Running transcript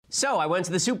So I went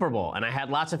to the Super Bowl, and I had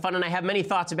lots of fun, and I have many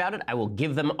thoughts about it. I will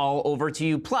give them all over to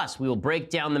you. Plus, we will break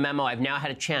down the memo. I've now had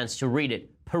a chance to read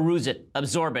it, peruse it,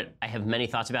 absorb it. I have many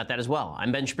thoughts about that as well.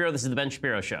 I'm Ben Shapiro. This is The Ben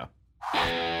Shapiro Show.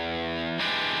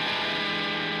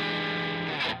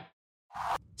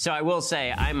 So I will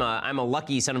say, I'm a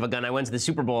lucky son of a gun. I went to the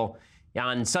Super Bowl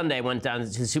on Sunday, went down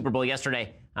to the Super Bowl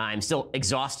yesterday. I'm still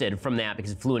exhausted from that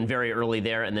because it flew in very early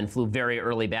there and then flew very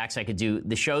early back so I could do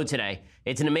the show today.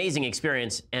 It's an amazing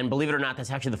experience, and believe it or not, that's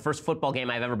actually the first football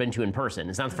game I've ever been to in person.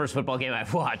 It's not the first football game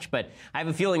I've watched, but I have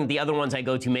a feeling the other ones I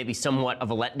go to may be somewhat of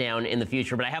a letdown in the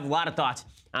future. But I have a lot of thoughts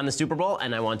on the Super Bowl,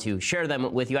 and I want to share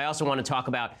them with you. I also want to talk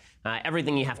about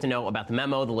everything you have to know about the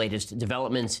memo, the latest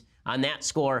developments on that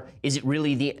score. Is it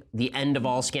really the end of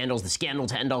all scandals, the scandal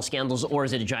to end all scandals, or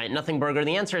is it a giant nothing burger?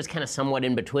 The answer is kind of somewhat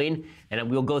in between, and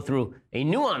we'll go through a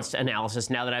nuanced analysis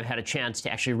now that I've had a chance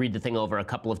to actually read the thing over a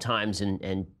couple of times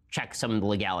and check some of the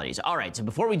legalities. All right, so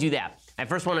before we do that, I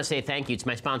first want to say thank you to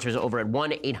my sponsors over at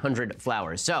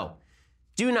 1-800-Flowers. So,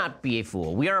 do not be a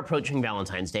fool. We are approaching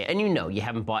Valentine's Day, and you know you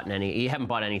haven't bought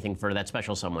anything for that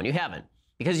special someone. You haven't,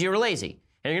 because you're lazy.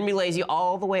 And you're going to be lazy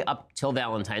all the way up till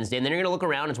Valentine's Day. And then you're going to look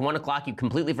around, it's 1 o'clock, you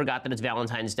completely forgot that it's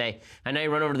Valentine's Day. And now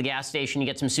you run over to the gas station, you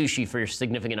get some sushi for your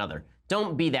significant other.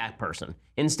 Don't be that person.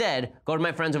 Instead, go to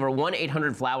my friends over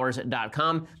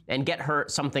 1-800-Flowers.com and get her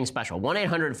something special.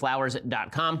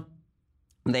 1-800-Flowers.com.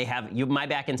 They have my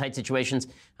back in tight situations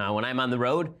when I'm on the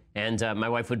road, and my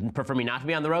wife would prefer me not to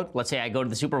be on the road. Let's say I go to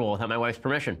the Super Bowl without my wife's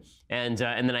permission, and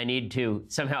then I need to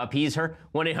somehow appease her.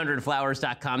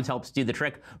 1-800-Flowers.com helps do the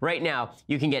trick. Right now,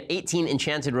 you can get 18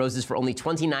 enchanted roses for only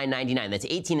 $29.99. That's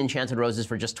 18 enchanted roses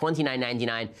for just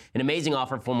 $29.99. An amazing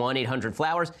offer from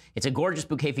 1-800-Flowers. It's a gorgeous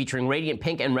bouquet featuring radiant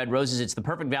pink and red roses. It's the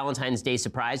perfect Valentine's Day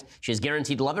surprise. She is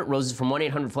guaranteed to love it. Roses from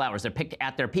 1-800-Flowers. They're picked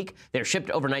at their peak. They're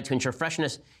shipped overnight to ensure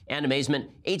freshness and amazement.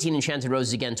 18 enchanted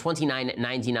roses, again,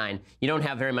 $29.99. You don't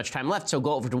have very much time left, so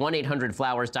go over to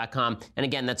 1-800-Flowers.com. And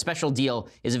again, that special deal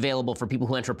is available for people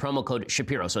who enter promo code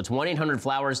Shapiro. So it's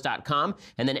 1-800-Flowers.com,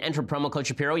 and then enter promo code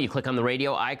Shapiro. You click on the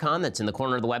radio icon that's in the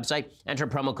corner of the website, enter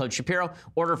promo code Shapiro,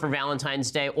 order for Valentine's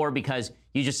Day, or because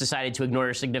you just decided to ignore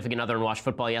your significant other and watch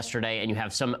football yesterday and you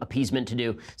have some appeasement to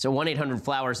do. So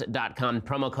 1-800-Flowers.com,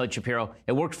 promo code Shapiro.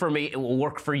 It worked for me. It will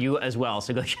work for you as well.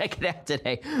 So go check it out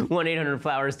today.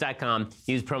 1-800-Flowers.com.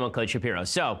 Use promo code Shapiro.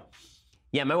 So,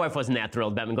 yeah, my wife wasn't that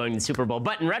thrilled about me going to the Super Bowl,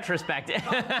 but in retrospect,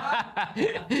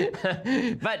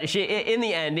 but she, in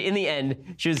the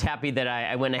end, she was happy that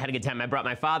I went and had a good time. I brought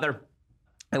my father.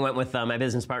 I went with my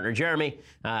business partner, Jeremy.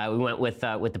 We went with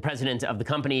the president of the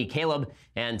company, Caleb,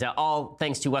 and all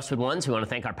thanks to Westwood One. So we want to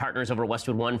thank our partners over at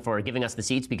Westwood One for giving us the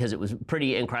seats because it was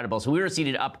pretty incredible. So we were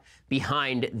seated up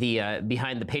behind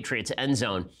the Patriots end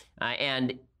zone,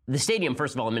 and the stadium,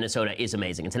 first of all, in Minnesota is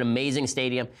amazing. It's an amazing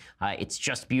stadium. It's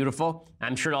just beautiful.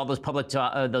 I'm sure all those public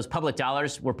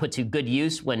dollars were put to good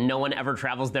use when no one ever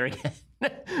travels there again.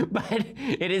 But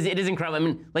it is incredible. I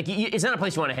mean, like, it's not a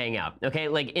place you want to hang out, okay?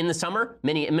 Like, in the summer,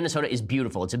 Minnesota is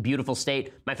beautiful. It's a beautiful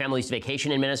state. My family used to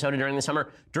vacation in Minnesota during the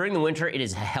summer. During the winter, it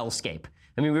is a hellscape.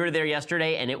 I mean, we were there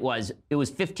yesterday, and it was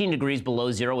 15 degrees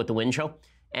below zero with the wind chill.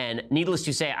 And needless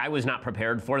to say, I was not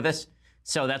prepared for this.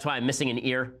 So that's why I'm missing an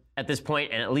ear at this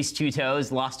point and at least 2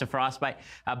 toes lost to frostbite.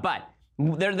 But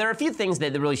there are a few things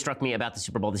that really struck me about the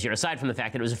Super Bowl this year, aside from the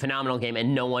fact that it was a phenomenal game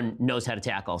and no one knows how to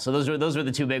tackle. So those were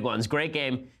the 2 big ones. Great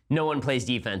game. No one plays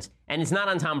defense. And it's not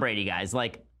on Tom Brady, guys.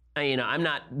 Like, I'm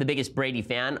not the biggest Brady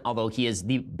fan, although he is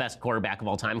the best quarterback of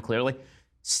all time, clearly.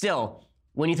 Still,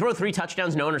 when you throw 3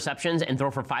 touchdowns, no interceptions, and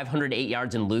throw for 508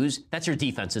 yards and lose, that's your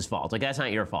defense's fault. Like, that's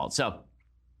not your fault. So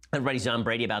everybody's on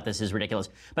Brady about this is ridiculous.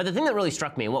 But the thing that really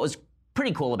struck me, and what was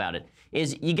pretty cool about it,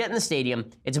 is you get in the stadium,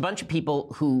 it's a bunch of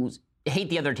people who hate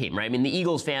the other team, right? I mean, the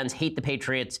Eagles fans hate the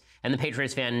Patriots, and the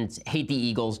Patriots fans hate the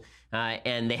Eagles,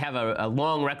 and they have a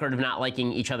long record of not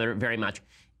liking each other very much.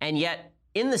 And yet,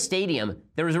 in the stadium,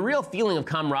 there was a real feeling of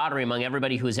camaraderie among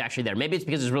everybody who was actually there. Maybe it's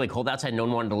because it was really cold outside and no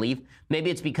one wanted to leave. Maybe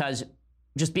it's because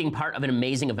just being part of an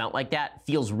amazing event like that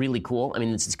feels really cool. I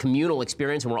mean, it's this communal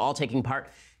experience, and we're all taking part.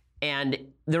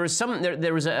 And there was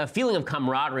a feeling of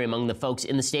camaraderie among the folks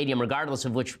in the stadium, regardless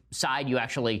of which side you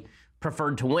actually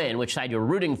preferred to win, which side you were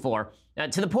rooting for,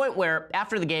 to the point where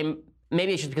after the game,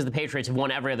 maybe it's just because the Patriots have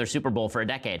won every other Super Bowl for a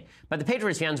decade, but the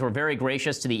Patriots fans were very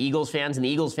gracious to the Eagles fans, and the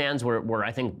Eagles fans were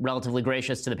I think, relatively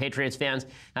gracious to the Patriots fans,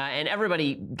 and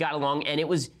everybody got along, and it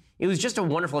was it was just a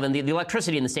wonderful event. The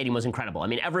electricity in the stadium was incredible. I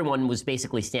mean, everyone was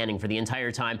basically standing for the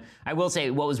entire time. I will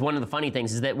say what was one of the funny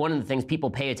things is that one of the things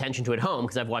people pay attention to at home,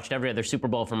 because I've watched every other Super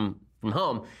Bowl from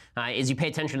home, is you pay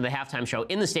attention to the halftime show.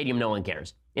 In the stadium, no one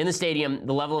cares. In the stadium,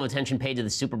 the level of attention paid to the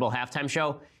Super Bowl halftime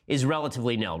show is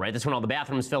relatively nil, right? That's when all the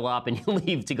bathrooms fill up and you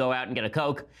leave to go out and get a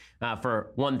Coke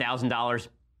for $1,000.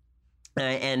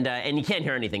 And you can't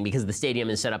hear anything because the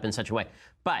stadium is set up in such a way.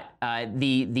 But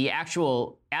the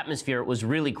actual atmosphere was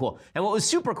really cool. And what was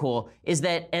super cool is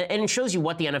that, and it shows you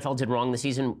what the NFL did wrong this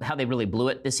season, how they really blew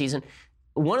it this season.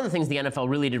 One of the things the NFL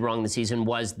really did wrong this season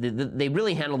was they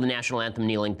really handled the national anthem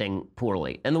kneeling thing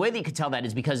poorly. And the way that you could tell that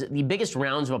is because the biggest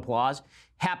rounds of applause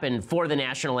happened for the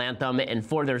national anthem and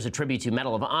for there's a tribute to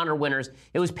Medal of Honor winners.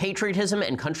 It was patriotism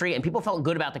and country, and people felt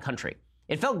good about the country.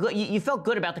 It felt good. You felt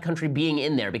good about the country being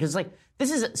in there because, like,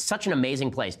 this is such an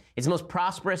amazing place. It's the most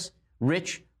prosperous,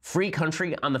 rich, free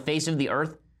country on the face of the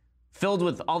earth, filled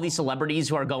with all these celebrities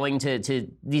who are going to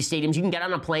these stadiums. You can get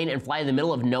on a plane and fly in the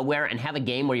middle of nowhere and have a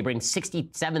game where you bring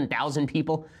 67,000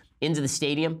 people into the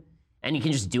stadium, and you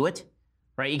can just do it,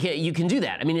 right? You can do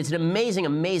that. I mean, it's an amazing,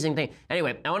 amazing thing.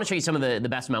 Anyway, I want to show you some of the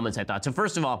best moments, I thought. So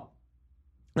first of all,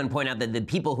 I'm going to point out that the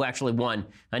people who actually won,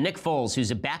 Nick Foles,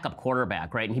 who's a backup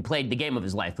quarterback, right? And he played the game of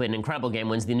his life, played an incredible game,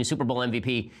 wins the new Super Bowl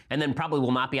MVP, and then probably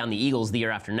will not be on the Eagles the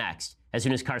year after next, as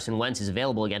soon as Carson Wentz is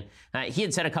available again. He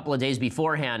had said a couple of days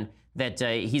beforehand that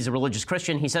he's a religious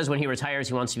Christian. He says when he retires,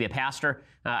 he wants to be a pastor.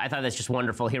 I thought that's just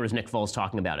wonderful. Here was Nick Foles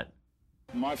talking about it.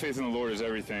 My faith in the Lord is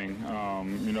everything.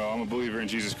 I'm a believer in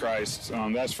Jesus Christ.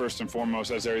 That's first and foremost.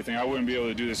 That's everything. I wouldn't be able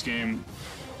to do this game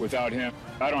without him.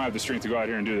 I don't have the strength to go out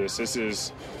here and do this. This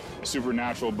is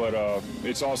supernatural, but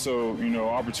it's also,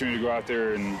 opportunity to go out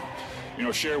there and,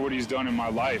 share what he's done in my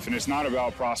life. And it's not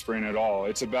about prospering at all.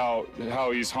 It's about how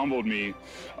he's humbled me.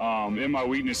 In my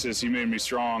weaknesses, he made me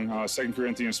strong. 2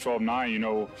 Corinthians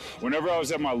 12:9, whenever I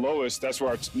was at my lowest, that's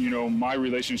where, my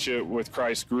relationship with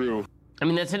Christ grew. I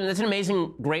mean, that's an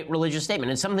amazing, great religious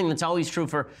statement. It's something that's always true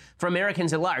for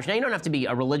Americans at large. Now, you don't have to be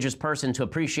a religious person to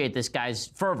appreciate this guy's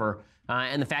fervor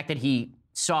and the fact that he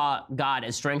saw God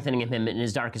as strengthening him in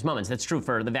his darkest moments. That's true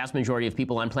for the vast majority of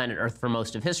people on planet Earth for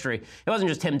most of history. It wasn't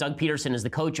just him. Doug Peterson is the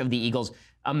coach of the Eagles.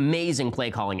 Amazing play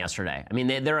calling yesterday. I mean,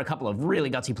 there are a couple of really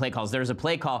gutsy play calls. There was a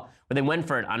play call where they went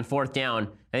for it on 4th down.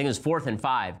 I think it was 4th and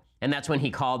 5. And that's when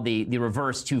he called the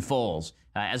reverse to Foles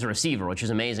as a receiver, which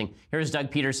is amazing. Here's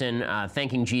Doug Peterson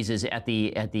thanking Jesus at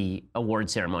the award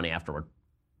ceremony afterward.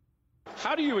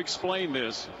 How do you explain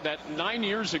this, that 9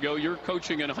 years ago you're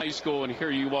coaching in high school and here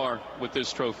you are with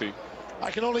this trophy?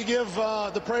 I can only give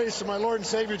the praise to my Lord and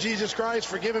Savior Jesus Christ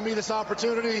for giving me this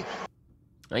opportunity.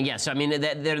 Yes, I mean,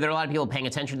 there are a lot of people paying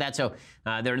attention to that. So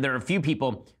there are a few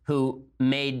people who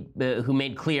made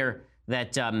clear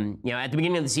that at the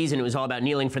beginning of the season it was all about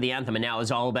kneeling for the anthem, and now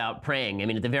it's all about praying. I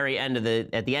mean, at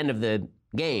the end of the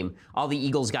game, all the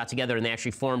Eagles got together and they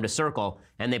actually formed a circle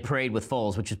and they prayed with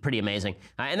Foles, which is pretty amazing.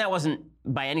 And that wasn't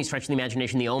by any stretch of the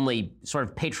imagination the only sort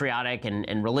of patriotic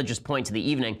and religious point to the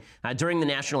evening. During the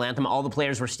national anthem, all the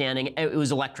players were standing. It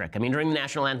was electric. I mean, during the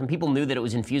national anthem, people knew that it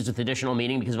was infused with additional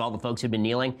meaning because of all the folks who'd been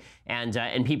kneeling,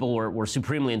 and people were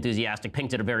supremely enthusiastic. Pink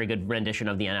did a very good rendition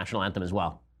of the national anthem as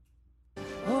well.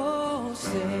 Oh,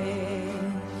 say,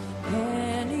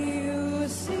 can you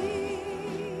see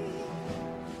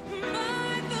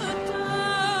by the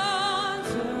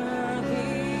dawn's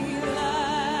early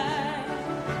light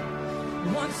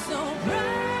what so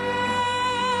proudly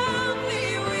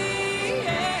we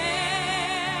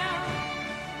hailed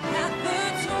at the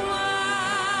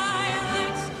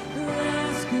twilight's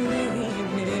last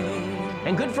gleaming?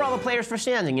 And good for all the players for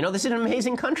standing. This is an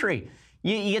amazing country.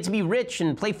 You get to be rich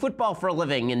and play football for a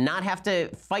living and not have to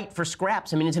fight for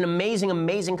scraps. I mean, it's an amazing,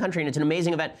 amazing country, and it's an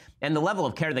amazing event. And the level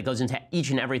of care that goes into each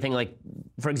and everything, like,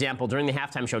 for example, during the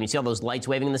halftime show, and you see all those lights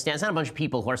waving in the stands, not a bunch of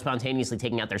people who are spontaneously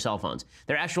taking out their cell phones.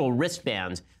 They're actual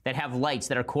wristbands that have lights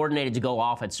that are coordinated to go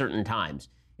off at certain times.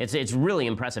 It's really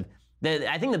impressive.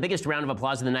 I think the biggest round of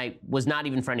applause of the night was not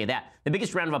even for any of that. The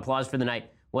biggest round of applause for the night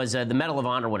was the Medal of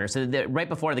Honor winners. So right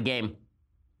before the game,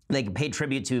 they paid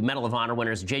tribute to Medal of Honor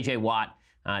winners. J.J. Watt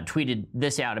tweeted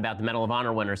this out about the Medal of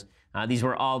Honor winners. These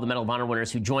were all the Medal of Honor winners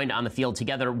who joined on the field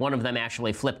together. One of them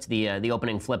actually flipped the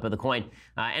opening flip of the coin.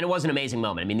 And it was an amazing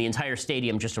moment. I mean, the entire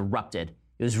stadium just erupted.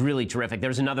 It was really terrific. There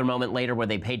was another moment later where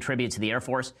they paid tribute to the Air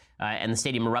Force, and the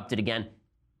stadium erupted again.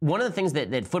 One of the things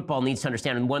that football needs to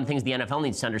understand, and one of the things the NFL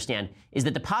needs to understand, is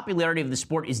that the popularity of the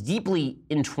sport is deeply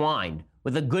entwined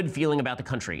with a good feeling about the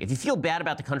country. If you feel bad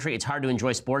about the country, it's hard to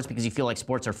enjoy sports because you feel like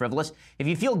sports are frivolous. If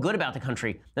you feel good about the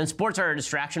country, then sports are a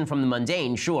distraction from the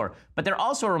mundane, sure. But they're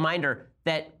also a reminder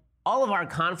that all of our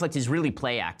conflict is really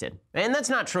play acted. And that's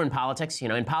not true in politics. You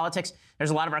know, in politics, there's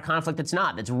a lot of our conflict that's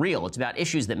not. That's real. It's about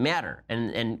issues that matter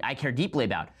and I care deeply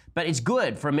about. But it's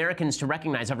good for Americans to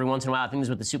recognize every once in a while, I think this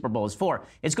is what the Super Bowl is for.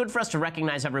 It's good for us to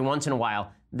recognize every once in a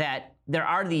while that there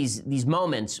are these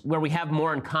moments where we have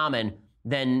more in common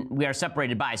than we are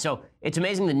separated by. So it's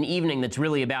amazing that an evening that's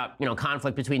really about, you know,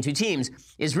 conflict between two teams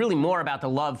is really more about the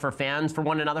love for fans for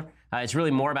one another. It's really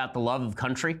more about the love of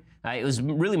country. It was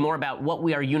really more about what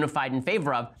we are unified in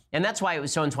favor of. And that's why it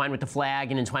was so entwined with the flag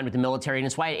and entwined with the military. And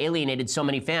it's why it alienated so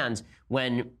many fans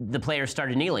when the players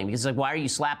started kneeling. Because it's like, why are you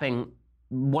slapping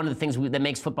one of the things that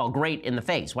makes football great in the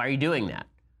face? Why are you doing that?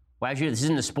 Why would you? This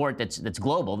isn't a sport that's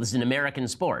global. This is an American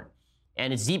sport.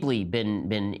 And it's deeply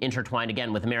been intertwined,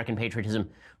 again, with American patriotism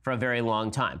for a very long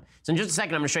time. So in just a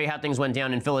second, I'm going to show you how things went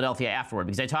down in Philadelphia afterward,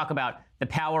 because I talk about the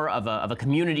power of a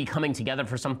community coming together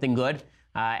for something good.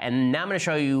 And now I'm going to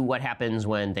show you what happens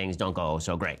when things don't go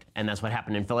so great. And that's what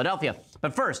happened in Philadelphia.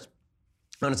 But first,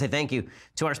 I want to say thank you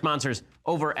to our sponsors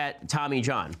over at Tommy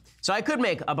John. So I could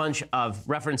make a bunch of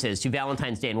references to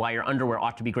Valentine's Day and why your underwear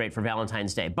ought to be great for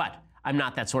Valentine's Day, but I'm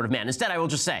not that sort of man. Instead, I will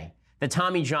just say that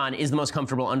Tommy John is the most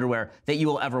comfortable underwear that you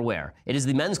will ever wear. It is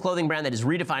the men's clothing brand that is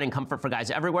redefining comfort for guys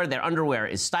everywhere. Their underwear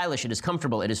is stylish, it is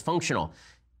comfortable, it is functional.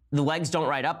 The legs don't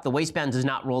ride up, the waistband does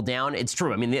not roll down. It's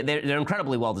true. I mean, they're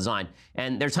incredibly well designed.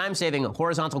 And their time-saving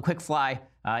horizontal quick fly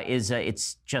it's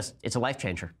a life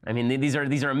changer. I mean, these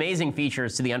are amazing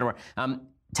features to the underwear.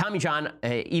 Tommy John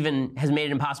even has made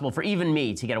it impossible for even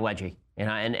me to get a wedgie. You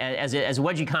know, and as a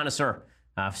wedgie connoisseur,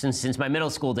 since my middle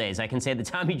school days, I can say that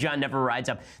Tommy John never rides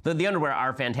up. The underwear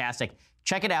are fantastic.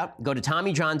 Check it out. Go to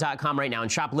TommyJohn.com right now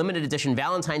and shop limited edition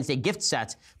Valentine's Day gift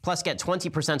sets, plus get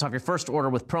 20% off your first order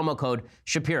with promo code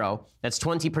Shapiro. That's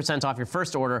 20% off your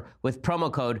first order with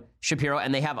promo code Shapiro.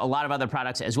 And they have a lot of other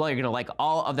products as well. You're going to like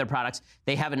all of their products.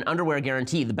 They have an underwear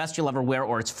guarantee, the best you'll ever wear,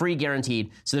 or it's free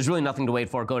guaranteed. So there's really nothing to wait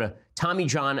for. Go to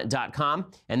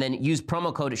TommyJohn.com and then use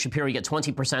promo code Shapiro. You get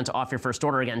 20% off your first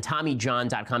order. Again,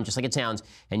 TommyJohn.com, just like it sounds,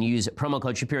 and use promo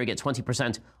code Shapiro. You get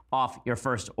 20% off your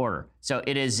first order. So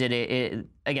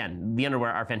again, the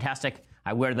underwear are fantastic.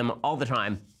 I wear them all the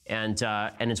time, and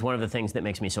it's one of the things that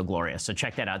makes me so glorious. So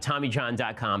check that out,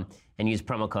 TommyJohn.com, and use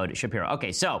promo code Shapiro.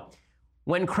 Okay, so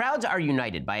when crowds are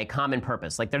united by a common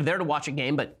purpose, like they're there to watch a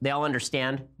game, but they all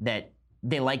understand that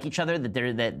they like each other,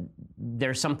 that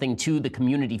there's something to the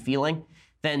community feeling,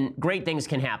 then great things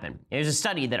can happen. There's a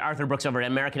study that Arthur Brooks over at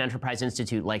American Enterprise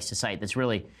Institute likes to cite that's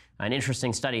really an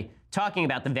interesting study talking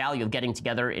about the value of getting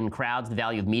together in crowds, the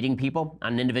value of meeting people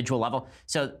on an individual level.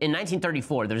 So in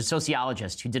 1934, there's a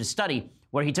sociologist who did a study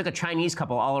where he took a Chinese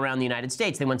couple all around the United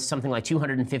States. They went to something like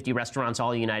 250 restaurants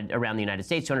all around the United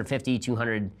States,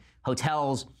 200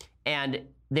 hotels, and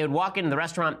they would walk into the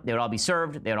restaurant, they would all be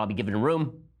served, they would all be given a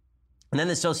room. And then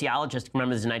the sociologist,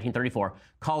 remember this is 1934,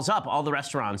 calls up all the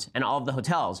restaurants and all of the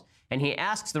hotels, and he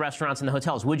asks the restaurants and the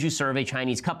hotels, would you serve a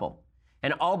Chinese couple?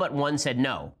 And all but one said,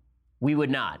 no, we would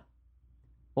not.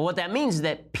 Well, what that means is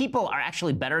that people are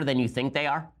actually better than you think they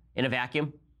are in a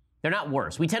vacuum. They're not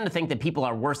worse. We tend to think that people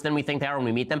are worse than we think they are when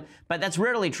we meet them, but that's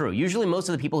rarely true. Usually most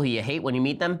of the people who you hate when you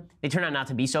meet them, they turn out not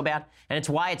to be so bad. And it's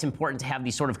why it's important to have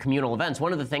these sort of communal events.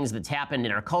 One of the things that's happened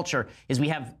in our culture is we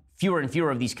have fewer and fewer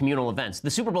of these communal events.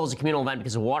 The Super Bowl is a communal event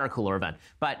because it's a water cooler event,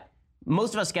 but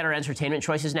most of us get our entertainment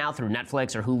choices now through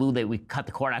Netflix or Hulu. That we cut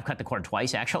the cord. I've cut the cord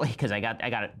twice actually because I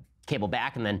got cable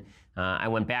back and then I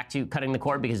went back to cutting the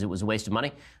cord because it was a waste of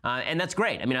money. And that's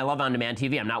great. I mean, I love on-demand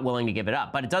TV. I'm not willing to give it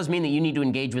up, but it does mean that you need to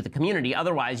engage with the community.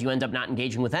 Otherwise, you end up not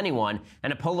engaging with anyone.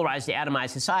 And a polarized,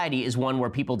 atomized society is one where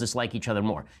people dislike each other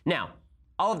more. Now,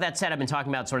 all of that said, I've been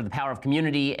talking about sort of the power of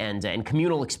community and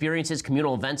communal experiences,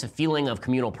 communal events, a feeling of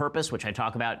communal purpose, which I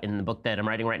talk about in the book that I'm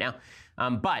writing right now.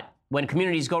 But when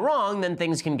communities go wrong, then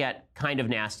things can get kind of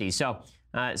nasty. So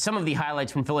some of the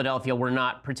highlights from Philadelphia were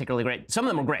not particularly great. Some of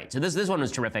them were great. So this one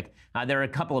was terrific. There are a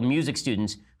couple of music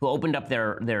students who opened up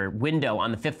their window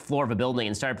on the 5th floor of a building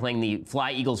and started playing the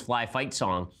Fly, Eagles, Fly fight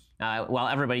song while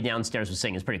everybody downstairs was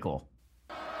singing. It's pretty cool.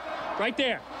 Right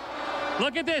there.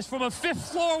 Look at this from a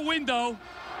 5th floor window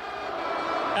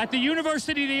at the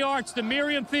University of the Arts, the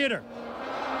Miriam Theater.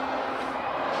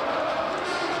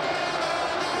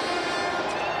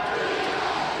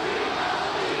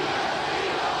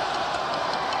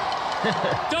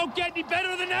 Don't get any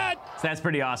better than that. So that's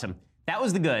pretty awesome. That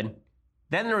was the good.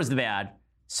 Then there was the bad.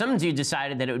 Some dude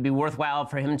decided that it would be worthwhile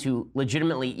for him to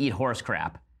legitimately eat horse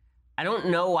crap. I don't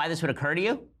know why this would occur to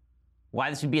you,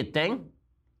 why this would be a thing.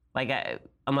 Like,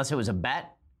 unless it was a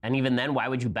bet. And even then, why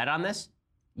would you bet on this?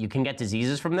 You can get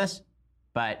diseases from this.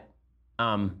 But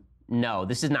no,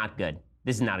 this is not good.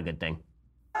 This is not a good thing.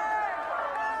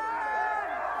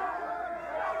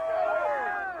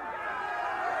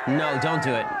 No, don't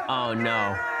do it. Oh,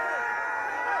 no.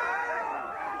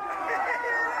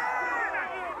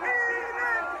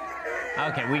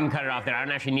 Okay, we can cut it off there. I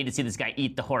don't actually need to see this guy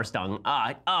eat the horse dung.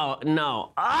 Oh,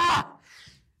 no.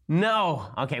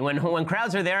 No. Okay, when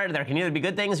crowds are there can either be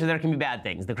good things or there can be bad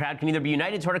things. The crowd can either be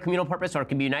united toward a communal purpose or it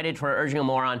can be united toward urging a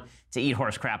moron to eat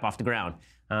horse crap off the ground.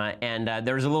 And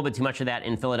there was a little bit too much of that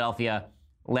in Philadelphia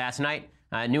last night.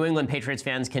 New England Patriots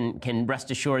fans can rest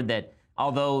assured that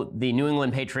although the New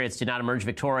England Patriots did not emerge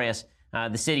victorious,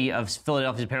 the city of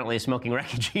Philadelphia is apparently a smoking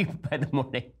wreckage heap by the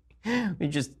morning.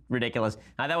 It's just ridiculous.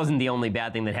 That wasn't the only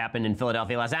bad thing that happened in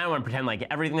Philadelphia last night. I don't want to pretend like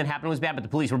everything that happened was bad, but the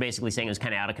police were basically saying it was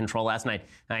kind of out of control last night.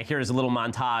 Here's a little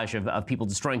montage of people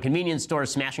destroying convenience stores,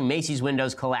 smashing Macy's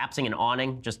windows, collapsing an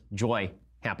awning. Just joy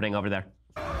happening over there.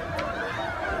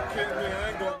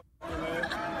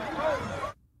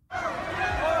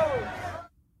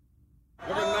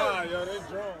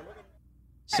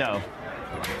 So...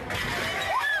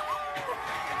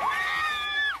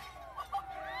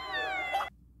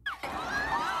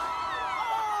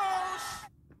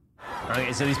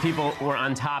 Okay, so these people were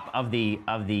on top of the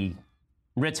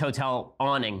Ritz Hotel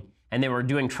awning, and they were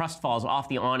doing trust falls off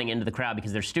the awning into the crowd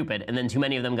because they're stupid, and then too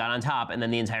many of them got on top, and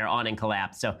then the entire awning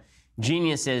collapsed. So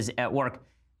geniuses at work.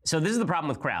 So this is the problem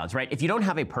with crowds, right? If you don't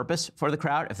have a purpose for the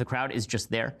crowd, if the crowd is just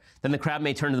there, then the crowd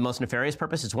may turn to the most nefarious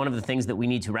purpose. It's one of the things that we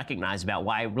need to recognize about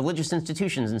why religious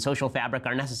institutions and social fabric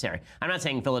are necessary. I'm not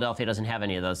saying Philadelphia doesn't have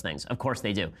any of those things. Of course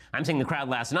they do. I'm saying the crowd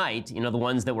last night, the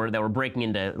ones that were breaking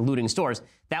into looting stores,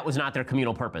 that was not their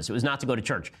communal purpose. It was not to go to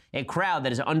church. A crowd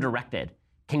that is undirected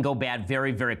can go bad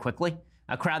very, very quickly.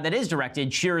 A crowd that is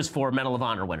directed cheers for Medal of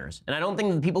Honor winners. And I don't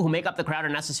think the people who make up the crowd are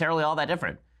necessarily all that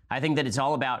different. I think that it's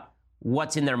all about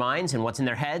what's in their minds and what's in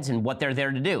their heads and what they're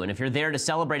there to do. And if you're there to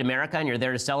celebrate America and you're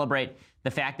there to celebrate the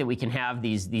fact that we can have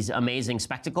these amazing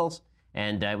spectacles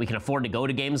and we can afford to go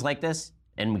to games like this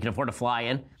and we can afford to fly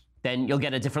in, then you'll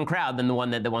get a different crowd than the one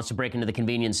that wants to break into the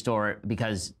convenience store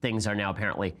because things are now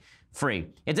apparently free.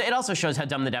 It also shows how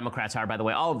dumb the Democrats are, by the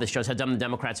way. All of this shows how dumb the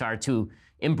Democrats are to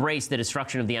embrace the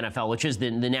destruction of the NFL, which is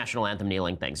the national anthem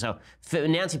kneeling thing. So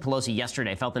Nancy Pelosi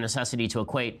yesterday felt the necessity to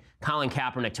equate Colin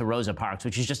Kaepernick to Rosa Parks,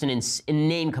 which is just an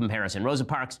inane comparison. Rosa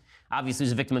Parks obviously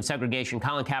is a victim of segregation.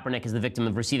 Colin Kaepernick is the victim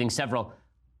of receiving several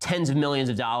tens of millions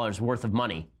of dollars worth of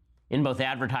money in both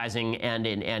advertising and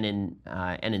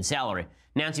in salary.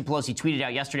 Nancy Pelosi tweeted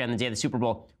out yesterday on the day of the Super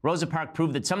Bowl, Rosa Parks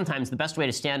proved that sometimes the best way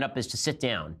to stand up is to sit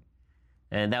down.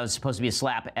 And that was supposed to be a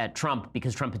slap at Trump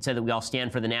because Trump had said that we all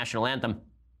stand for the national anthem.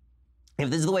 If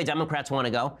this is the way Democrats want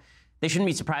to go, they shouldn't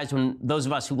be surprised when those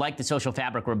of us who like the social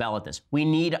fabric rebel at this. We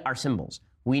need our symbols.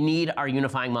 We need our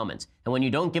unifying moments. And when you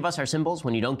don't give us our symbols,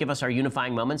 when you don't give us our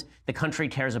unifying moments, the country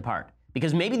tears apart.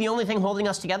 Because maybe the only thing holding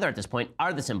us together at this point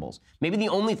are the symbols. Maybe the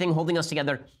only thing holding us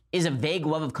together is a vague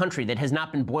love of country that has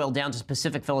not been boiled down to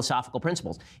specific philosophical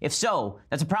principles. If so,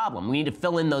 that's a problem. We need to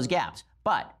fill in those gaps.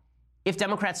 But if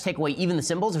Democrats take away even the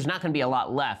symbols, there's not going to be a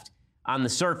lot left on the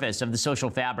surface of the social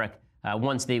fabric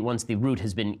once the root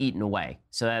has been eaten away.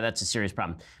 So that's a serious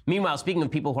problem. Meanwhile, speaking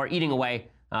of people who are eating away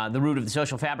the root of the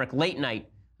social fabric, late night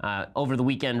over the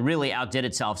weekend really outdid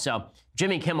itself. So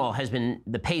Jimmy Kimmel has been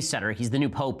the pace setter. He's the new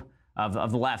pope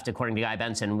of the left, according to Guy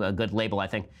Benson, a good label, I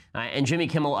think. And Jimmy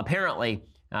Kimmel apparently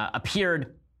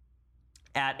appeared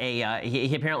at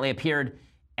he apparently appeared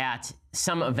at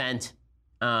some event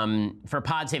for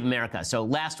Pod Save America. So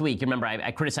last week, you remember, I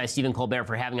criticized Stephen Colbert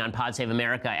for having on Pod Save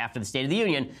America after the State of the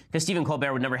Union, because Stephen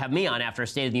Colbert would never have me on after a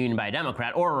State of the Union by a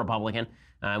Democrat or a Republican.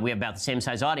 We have about the same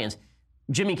size audience.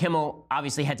 Jimmy Kimmel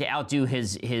obviously had to outdo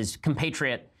his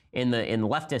compatriot in the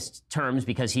leftist terms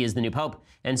because he is the new pope.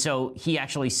 And so he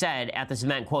actually said at this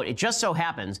event, quote, "It just so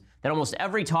happens that almost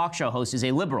every talk show host is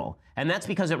a liberal, and that's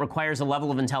because it requires a level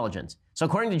of intelligence." So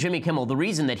according to Jimmy Kimmel, the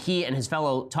reason that he and his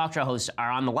fellow talk show hosts are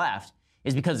on the left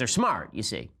is because they're smart, you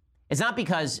see. It's not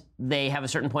because they have a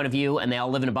certain point of view and they all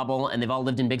live in a bubble and they've all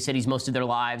lived in big cities most of their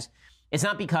lives. It's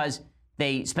not because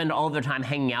they spend all of their time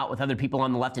hanging out with other people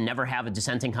on the left and never have a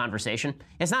dissenting conversation.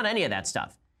 It's not any of that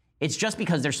stuff. It's just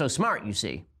because they're so smart, you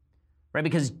see. Right?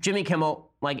 Because Jimmy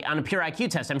Kimmel, like on a pure IQ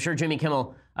test, I'm sure Jimmy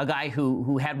Kimmel, a guy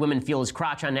who had women feel his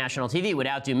crotch on national TV, would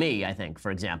outdo me, I think,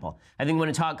 for example. I think when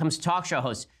it comes to talk show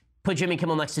hosts, put Jimmy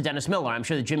Kimmel next to Dennis Miller. I'm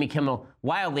sure that Jimmy Kimmel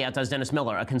wildly outdoes Dennis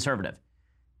Miller, a conservative.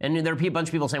 And there are a bunch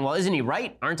of people saying, well, isn't he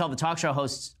right? Aren't all the talk show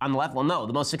hosts on the left? Well, no.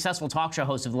 The most successful talk show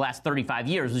host of the last 35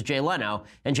 years was Jay Leno,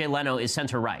 and Jay Leno is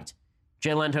center-right.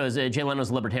 Jay Leno's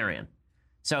a libertarian.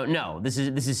 So, no, this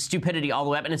is stupidity all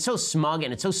the way up. And it's so smug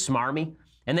and it's so smarmy.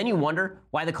 And then you wonder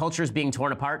why the culture is being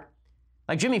torn apart.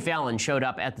 Like Jimmy Fallon showed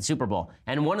up at the Super Bowl.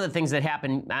 And one of the things that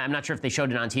happened, I'm not sure if they showed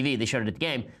it on TV, they showed it at the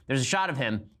game. There's a shot of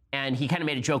him and he kind of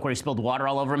made a joke where he spilled water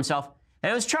all over himself.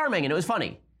 And it was charming and it was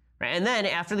funny. Right? And then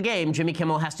after the game, Jimmy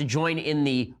Kimmel has to join in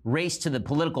the race to the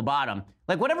political bottom.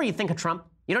 Like, whatever you think of Trump,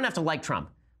 you don't have to like Trump.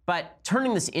 But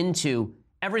turning this into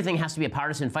everything has to be a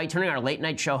partisan fight, turning our late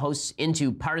night show hosts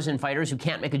into partisan fighters who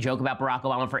can't make a joke about Barack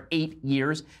Obama for 8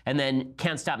 years and then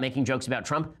can't stop making jokes about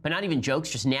Trump, but not even jokes,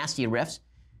 just nasty riffs.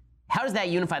 How does that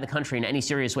unify the country in any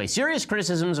serious way? Serious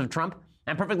criticisms of Trump,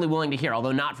 I'm perfectly willing to hear,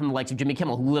 although not from the likes of Jimmy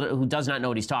Kimmel, who does not know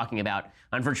what he's talking about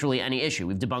on virtually any issue.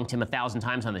 We've debunked him 1,000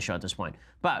 times on the show at this point.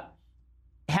 But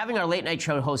having our late night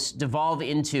show hosts devolve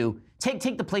into,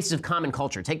 take the places of common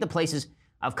culture, take the places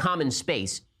of common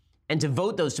space, and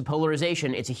devote those to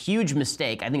polarization, it's a huge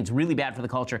mistake. I think it's really bad for the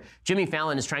culture. Jimmy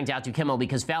Fallon is trying to outdo Kimmel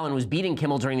because Fallon was beating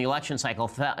Kimmel during the election cycle.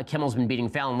 Kimmel's been beating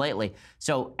Fallon lately.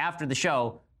 So after the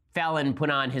show, Fallon put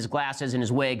on his glasses and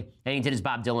his wig, and he did his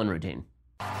Bob Dylan routine.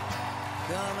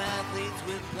 Come athletes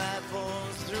with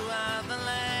platforms throughout the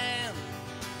land,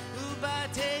 who by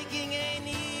taking a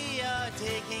knee are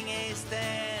taking a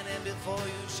stand, and before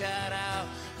you shout out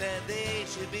that they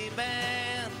should be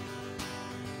banned,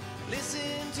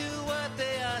 listen to what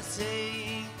they are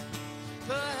saying.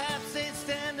 Perhaps they'd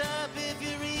stand up if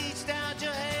you reached out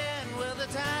your hand. Well, the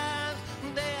times,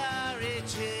 they are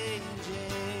a-changing.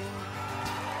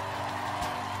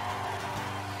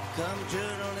 Come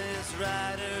journalists,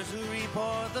 writers who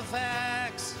report the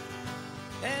facts,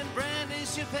 and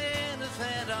brandish your pen to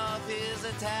fend off his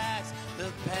attacks.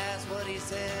 Look past what he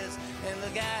says and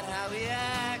look at how he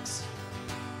acts.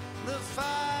 The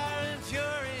fire and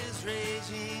fury is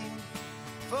raging,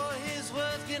 for his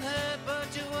words can hurt, but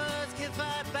your words can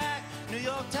fight back. New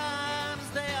York Times,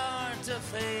 they aren't a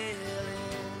failing.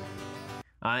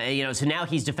 So now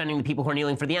he's defending the people who are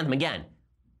kneeling for the anthem. Again,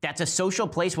 that's a social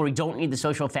place where we don't need the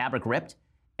social fabric ripped.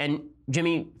 And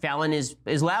Jimmy Fallon is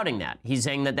lauding that. He's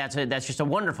saying that that's just a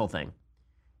wonderful thing.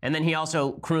 And then he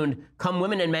also crooned, "Come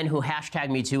women and men who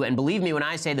hashtag me too, and believe me when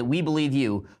I say that we believe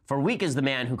you, for weak is the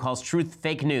man who calls truth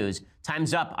fake news.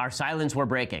 Time's up, our silence we're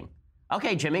breaking."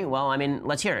 Okay, Jimmy, well, I mean,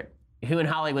 let's hear it. Who in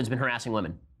Hollywood's been harassing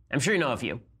women? I'm sure you know a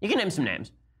few. You can name some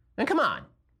names. And come on,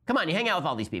 you hang out with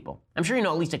all these people. I'm sure you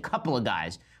know at least a couple of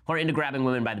guys who are into grabbing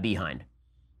women by the behind.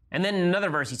 And then in another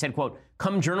verse, he said, quote,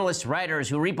 "Come journalists, writers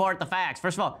who report the facts."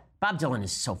 First of all, Bob Dylan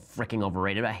is so freaking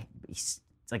overrated. It's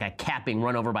like a cat being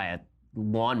run over by a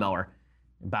lawnmower.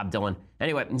 Bob Dylan.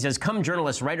 Anyway, he says, "Come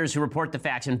journalists, writers who report the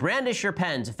facts, and brandish your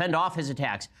pen to fend off his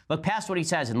attacks. Look past what he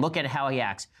says and look at how he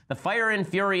acts. The fire and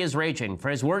fury is raging, for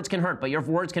his words can hurt, but your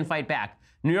words can fight back.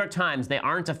 New York Times, they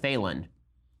aren't a failing."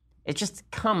 It's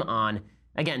just, come on.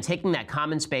 Again, taking that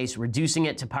common space, reducing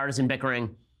it to partisan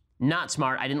bickering, not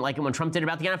smart. I didn't like it when Trump did it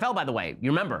about the NFL, by the way. You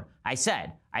remember, I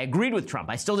said, I agreed with Trump.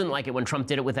 I still didn't like it when Trump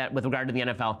did it with regard to the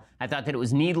NFL. I thought that it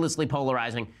was needlessly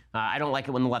polarizing. I don't like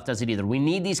it when the left does it either. We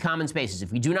need these common spaces.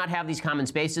 If we do not have these common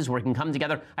spaces where we can come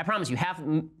together, I promise you,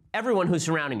 everyone who's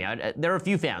surrounding me, there are a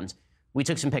few fans. We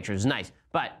took some pictures, nice.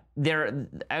 But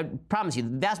I promise you,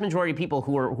 the vast majority of people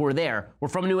who were there were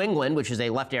from New England, which is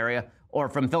a left area, or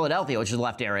from Philadelphia, which is a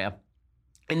left area,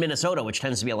 in Minnesota, which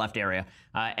tends to be a left area.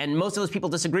 And most of those people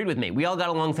disagreed with me. We all got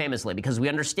along famously because we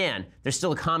understand there's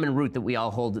still a common root that we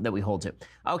hold to.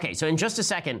 Okay, so in just a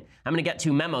second, I'm going to get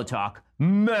to Memo Talk.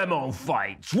 Memo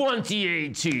Fight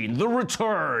 2018, the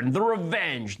return, the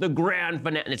revenge, the grand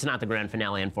finale. It's not the grand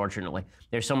finale, unfortunately.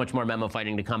 There's so much more memo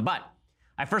fighting to come. But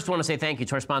I first want to say thank you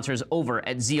to our sponsors over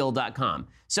at Zeal.com.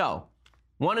 So,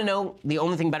 want to know the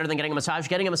only thing better than getting a massage?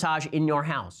 Getting a massage in your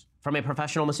house from a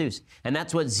professional masseuse. And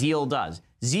that's what Zeal does.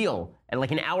 Zeal, at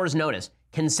like an hour's notice,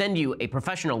 can send you a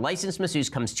professional licensed masseuse,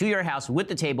 comes to your house with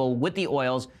the table, with the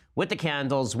oils, with the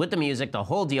candles, with the music, the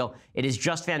whole deal. It is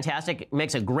just fantastic. It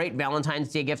makes a great Valentine's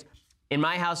Day gift. In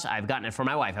my house, I've gotten it for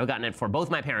my wife. I've gotten it for both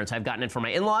my parents. I've gotten it for my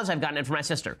in-laws. I've gotten it for my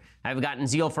sister. I've gotten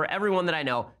Zeal for everyone that I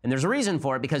know. And there's a reason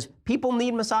for it, because people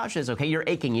need massages, okay? You're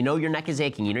aching. You know your neck is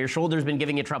aching. You know your shoulder's been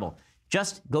giving you trouble.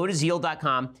 Just go to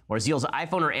Zeal.com or Zeal's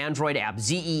iPhone or Android app,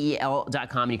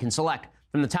 ZEEL.com, and you can select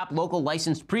from the top local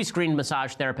licensed pre-screened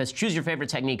massage therapists. Choose your favorite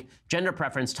technique, gender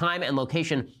preference, time, and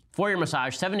location for your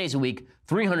massage 7 days a week,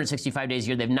 365 days a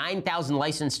year. They have 9,000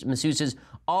 licensed masseuses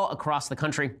all across the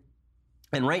country.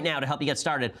 And right now, to help you get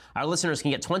started, our listeners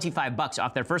can get $25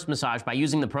 off their first massage by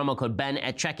using the promo code BEN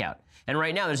at checkout. And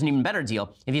right now, there's an even better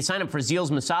deal. If you sign up for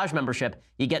Zeal's massage membership,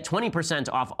 you get 20%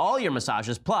 off all your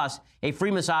massages, plus a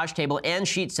free massage table and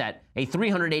sheet set, a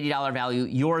 $380 value,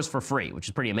 yours for free, which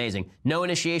is pretty amazing. No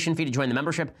initiation fee to join the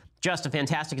membership, just a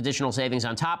fantastic additional savings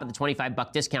on top of the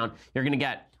 $25 discount you're going to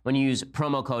get when you use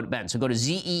promo code Ben. So go to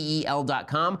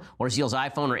ZEEL.com or Zeal's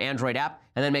iPhone or Android app,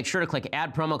 and then make sure to click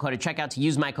add promo code at checkout to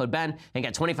use my code Ben and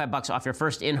get $25 off your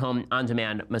first in-home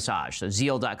on-demand massage. So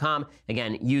Zeal.com,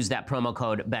 again, use that promo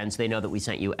code Ben so they know that we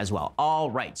sent you as well.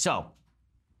 All right, so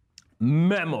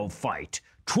memo fight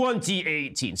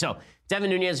 2018. So Devin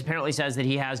Nunes apparently says that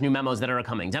he has new memos that are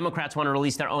coming. Democrats want to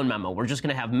release their own memo. We're just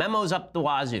going to have memos up the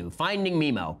wazoo. Finding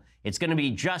Memo. It's going to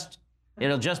be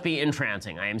it'll just be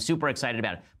entrancing. I am super excited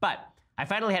about it. But I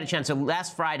finally had a chance. So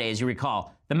last Friday, as you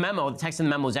recall, the text in the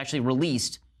memo was actually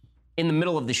released in the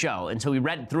middle of the show. And so we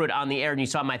read through it on the air, and you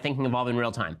saw my thinking evolve in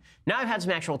real time. Now I've had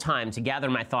some actual time to gather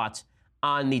my thoughts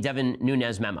on the Devin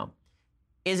Nunes memo.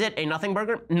 Is it a nothing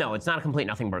burger? No, it's not a complete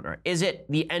nothing burger. Is it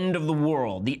the end of the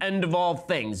world, the end of all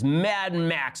things, Mad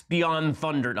Max Beyond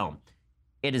Thunderdome?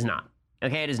 It is not.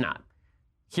 Okay, it is not.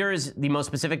 Here is the most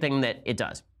specific thing that it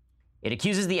does. It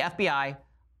accuses the FBI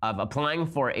of applying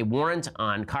for a warrant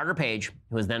on Carter Page,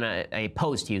 who was then a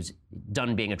post. He was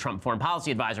done being a Trump foreign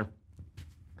policy advisor.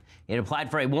 It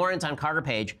applied for a warrant on Carter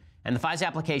Page, and the FISA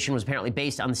application was apparently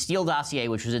based on the Steele dossier,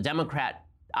 which was a Democrat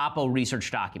Oppo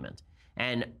research document.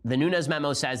 And the Nunes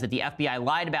memo says that the FBI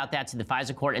lied about that to the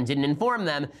FISA court and didn't inform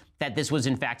them that this was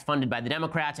in fact funded by the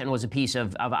Democrats and was a piece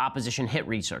of opposition hit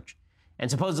research.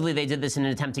 And supposedly they did this in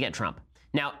an attempt to get Trump.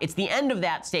 Now, it's the end of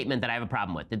that statement that I have a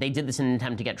problem with, that they did this in an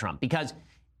attempt to get Trump, because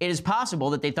it is possible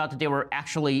that they thought that they were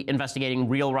actually investigating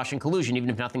real Russian collusion, even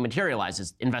if nothing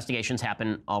materializes. Investigations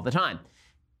happen all the time.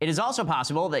 It is also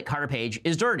possible that Carter Page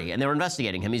is dirty, and they were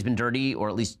investigating him. He's been dirty, or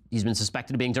at least he's been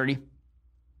suspected of being dirty,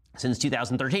 since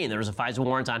 2013. There was a FISA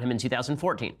warrant on him in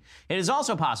 2014. It is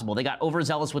also possible they got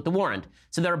overzealous with the warrant.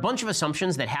 So there are a bunch of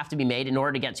assumptions that have to be made in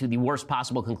order to get to the worst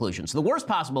possible conclusion. So the worst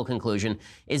possible conclusion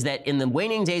is that in the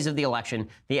waning days of the election,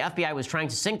 the FBI was trying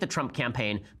to sink the Trump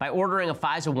campaign by ordering a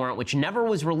FISA warrant, which never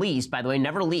was released, by the way,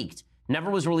 never leaked, never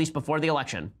was released before the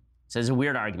election. So it's a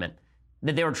weird argument.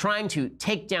 That they were trying to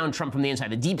take down Trump from the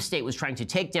inside. The deep state was trying to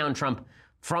take down Trump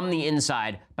from the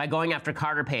inside by going after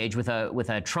Carter Page with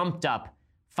a trumped up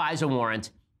FISA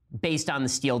warrant based on the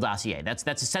Steele dossier.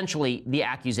 That's essentially the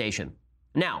accusation.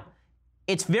 Now,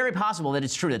 it's very possible that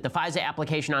it's true that the FISA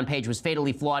application on Page was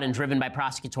fatally flawed and driven by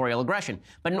prosecutorial aggression.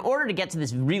 But in order to get to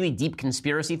this really deep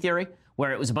conspiracy theory,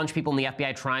 where it was a bunch of people in the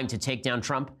FBI trying to take down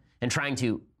Trump and trying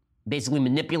to basically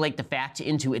manipulate the facts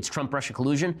into its Trump-Russia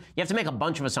collusion, you have to make a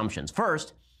bunch of assumptions.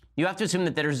 First, you have to assume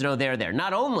that there's no there there.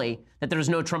 Not only that there was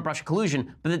no Trump-Russia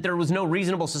collusion, but that there was no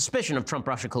reasonable suspicion of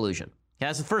Trump-Russia collusion. Okay,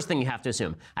 that's the first thing you have to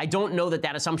assume. I don't know that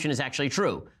that assumption is actually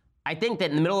true. I think that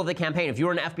in the middle of the campaign, if you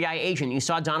were an FBI agent, you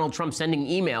saw Donald Trump sending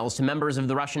emails to members of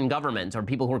the Russian government or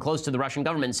people who were close to the Russian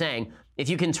government saying, if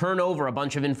you can turn over a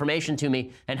bunch of information to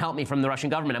me and help me from the Russian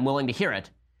government, I'm willing to hear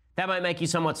it. That might make you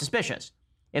somewhat suspicious.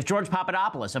 If George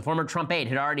Papadopoulos, a former Trump aide,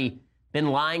 had already been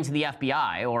lying to the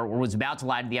FBI or was about to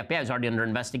lie to the FBI, was already under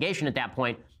investigation at that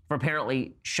point for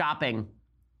apparently shopping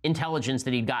intelligence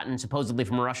that he'd gotten supposedly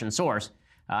from a Russian source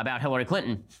about Hillary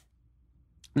Clinton,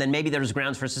 then maybe there's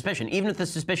grounds for suspicion. Even if the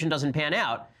suspicion doesn't pan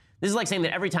out, this is like saying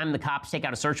that every time the cops take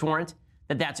out a search warrant,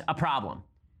 that's a problem,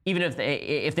 even if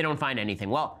they don't find anything.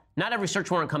 Well, not every search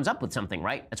warrant comes up with something,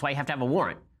 right? That's why you have to have a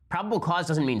warrant. Probable cause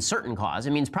doesn't mean certain cause.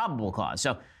 It means probable cause.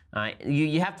 So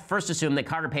you have to first assume that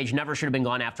Carter Page never should have been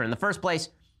gone after in the first place.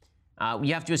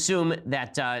 You have to assume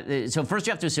that, so first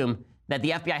you have to assume that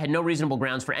the FBI had no reasonable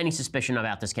grounds for any suspicion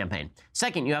about this campaign.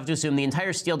 Second, you have to assume the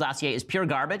entire Steele dossier is pure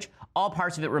garbage. All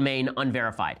parts of it remain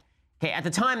unverified. Okay, at the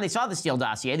time they saw the Steele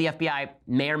dossier, the FBI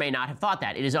may or may not have thought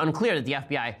that. It is unclear that the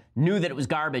FBI knew that it was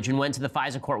garbage and went to the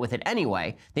FISA court with it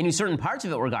anyway. They knew certain parts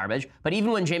of it were garbage, but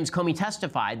even when James Comey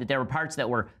testified that there were parts that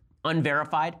were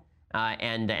unverified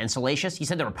and salacious, he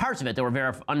said there were parts of it that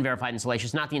were unverified and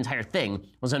salacious, not the entire thing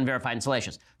was unverified and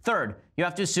salacious. Third, you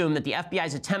have to assume that the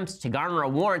FBI's attempts to garner a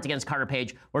warrant against Carter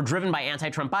Page were driven by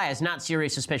anti-Trump bias, not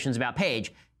serious suspicions about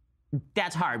Page.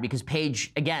 That's hard because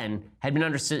Page, again, had been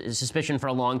under suspicion for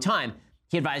a long time.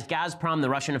 He advised Gazprom, the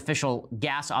Russian official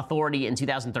gas authority, in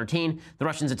 2013. The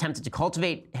Russians attempted to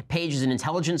cultivate Page as an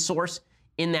intelligence source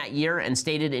in that year and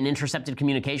stated in intercepted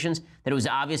communications that it was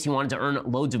obvious he wanted to earn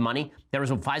loads of money. There was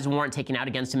a FISA warrant taken out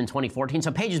against him in 2014.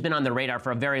 So Page has been on the radar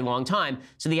for a very long time.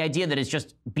 So the idea that it's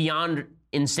just beyond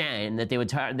insane, that they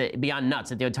would beyond nuts,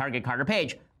 that they would target Carter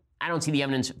Page, I don't see the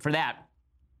evidence for that.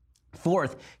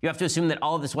 Fourth, you have to assume that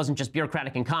all of this wasn't just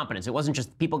bureaucratic incompetence. It wasn't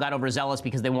just people got overzealous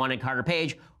because they wanted Carter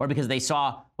Page or because they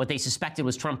saw what they suspected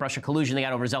was Trump-Russia collusion. They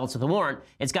got overzealous with the warrant.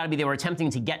 It's got to be they were attempting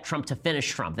to get Trump to finish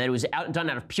Trump, that it was done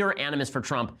out of pure animus for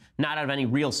Trump, not out of any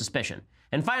real suspicion.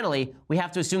 And finally, we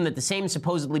have to assume that the same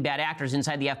supposedly bad actors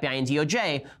inside the FBI and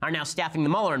DOJ are now staffing the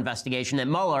Mueller investigation, that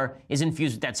Mueller is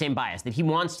infused with that same bias, that he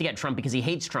wants to get Trump because he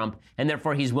hates Trump, and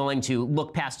therefore he's willing to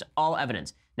look past all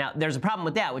evidence. Now, there's a problem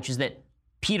with that, which is that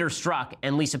Peter Strzok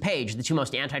and Lisa Page, the two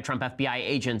most anti-Trump FBI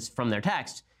agents from their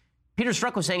texts, Peter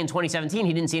Strzok was saying in 2017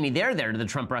 he didn't see any there to the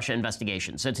Trump-Russia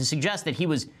investigation. So to suggest that he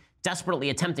was desperately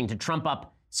attempting to trump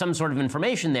up some sort of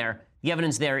information there, the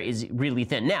evidence there is really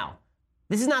thin. Now,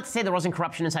 this is not to say there wasn't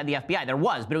corruption inside the FBI. There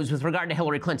was, but it was with regard to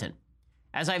Hillary Clinton.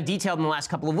 As I've detailed in the last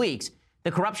couple of weeks,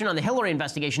 the corruption on the Hillary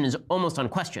investigation is almost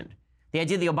unquestioned. The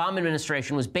idea the Obama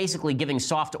administration was basically giving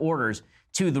soft orders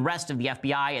to the rest of the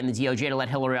FBI and the DOJ to let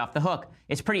Hillary off the hook.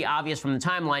 It's pretty obvious from the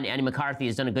timeline. Andy McCarthy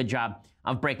has done a good job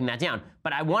of breaking that down.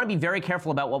 But I want to be very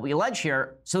careful about what we allege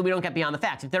here so that we don't get beyond the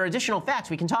facts. If there are additional facts,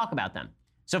 we can talk about them.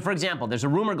 So, for example, there's a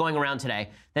rumor going around today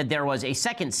that there was a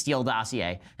second Steele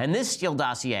dossier, and this Steele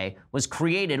dossier was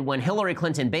created when Hillary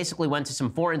Clinton basically went to some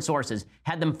foreign sources,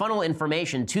 had them funnel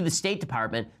information to the State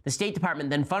Department. The State Department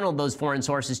then funneled those foreign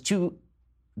sources to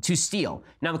Steele.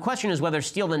 Now, the question is whether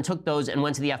Steele then took those and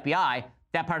went to the FBI.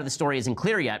 That part of the story isn't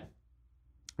clear yet.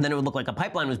 Then it would look like a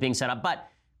pipeline was being set up, but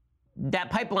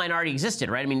that pipeline already existed,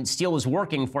 right? I mean, Steele was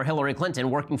working for Hillary Clinton,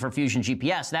 working for Fusion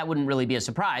GPS. That wouldn't really be a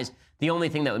surprise. The only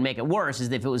thing that would make it worse is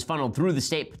if it was funneled through the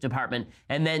State Department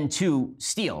and then to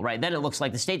Steele, right? Then it looks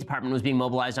like the State Department was being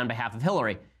mobilized on behalf of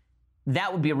Hillary.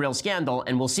 That would be a real scandal,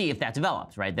 and we'll see if that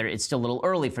develops, right? It's still a little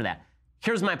early for that.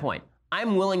 Here's my point.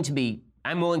 I'm willing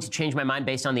to change my mind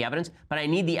based on the evidence, but I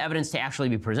need the evidence to actually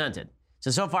be presented.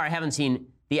 So far I haven't seen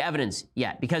the evidence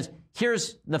yet, because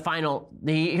here's what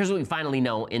we finally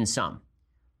know in sum,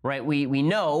 right? We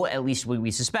know, at least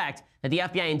we suspect, that the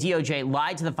FBI and DOJ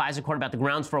lied to the FISA court about the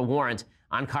grounds for a warrant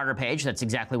on Carter Page. That's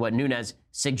exactly what Nunes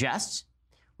suggests.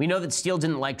 We know that Steele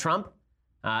didn't like Trump.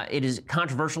 It is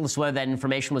controversial as to whether that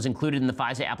information was included in the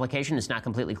FISA application. It's not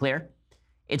completely clear.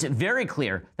 It's very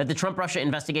clear that the Trump-Russia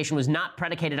investigation was not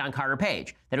predicated on Carter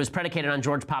Page, that it was predicated on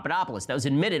George Papadopoulos. That was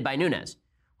admitted by Nunes.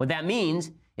 What that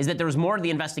means is that there was more to the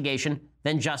investigation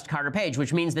than just Carter Page,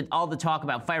 which means that all the talk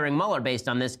about firing Mueller based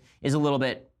on this is a little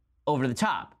bit over the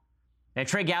top. Now,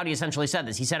 Trey Gowdy essentially said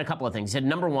this. He said a couple of things. He said,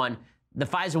 number one, the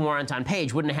FISA warrant on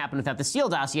Page wouldn't have happened without the Steele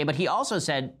dossier, but he also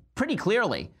said pretty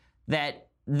clearly that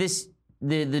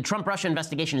the Trump-Russia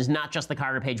investigation is not just the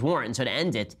Carter Page warrant, and so to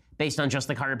end it based on just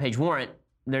the Carter Page warrant,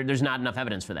 there's not enough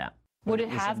evidence for that. Would it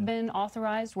have been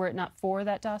authorized were it not for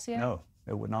that dossier? No,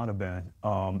 it would not have been.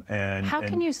 How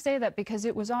can you say that? Because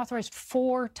it was authorized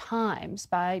 4 times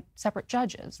by separate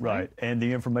judges. Right, and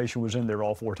the information was in there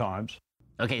all 4 times.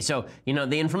 Okay, so,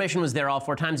 the information was there all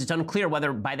 4 times. It's unclear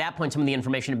whether by that point some of the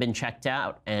information had been checked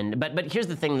out. But here's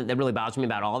the thing that really bothers me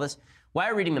about all of this. Why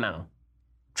are we reading the memo?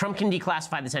 Trump can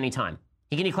declassify this anytime.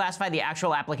 He can declassify the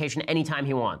actual application anytime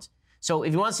he wants. So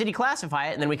if he wants to declassify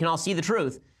it, and then we can all see the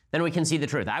truth, then we can see the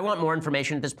truth. I want more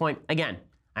information at this point. Again,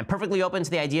 I'm perfectly open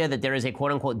to the idea that there is a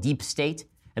quote-unquote deep state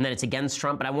and that it's against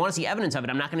Trump, but I want to see evidence of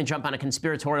it. I'm not going to jump on a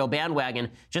conspiratorial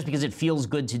bandwagon just because it feels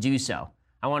good to do so.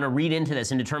 I want to read into this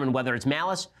and determine whether it's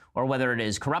malice or whether it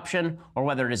is corruption or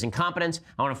whether it is incompetence.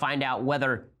 I want to find out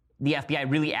whether the FBI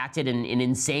really acted in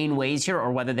insane ways here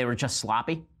or whether they were just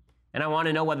sloppy. And I want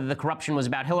to know whether the corruption was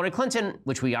about Hillary Clinton,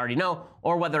 which we already know,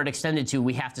 or whether it extended to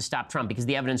we have to stop Trump, because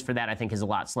the evidence for that, I think, is a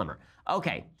lot slimmer.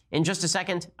 Okay, in just a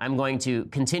second, I'm going to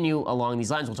continue along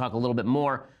these lines. We'll talk a little bit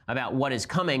more about what is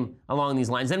coming along these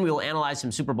lines. Then we will analyze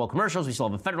some Super Bowl commercials. We still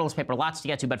have a Federalist paper, lots to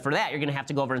get to. But for that, you're going to have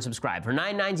to go over and subscribe. For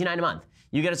 $9.99 a month,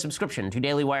 you get a subscription to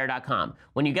DailyWire.com.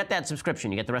 When you get that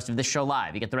subscription, you get the rest of this show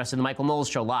live. You get the rest of the Michael Knowles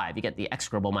show live. You get the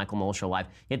execrable Michael Knowles show live.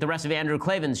 You get the rest of Andrew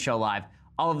Klavan's show live.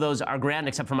 All of those are grand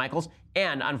except for Michael's.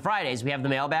 And on Fridays, we have the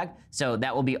mailbag, so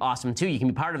that will be awesome too. You can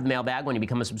be part of the mailbag when you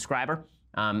become a subscriber.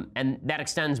 And that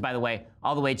extends, by the way,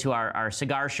 all the way to our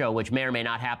cigar show, which may or may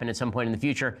not happen at some point in the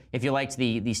future. If you liked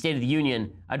the State of the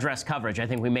Union address coverage, I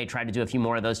think we may try to do a few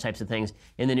more of those types of things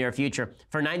in the near future.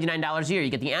 For $99 a year, you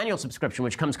get the annual subscription,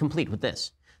 which comes complete with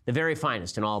this. The very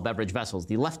finest in all beverage vessels,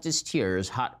 the Leftist Tears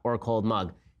hot or cold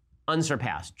mug.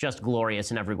 Unsurpassed, just glorious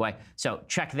in every way. So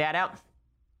check that out.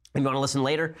 If you want to listen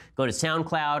later, go to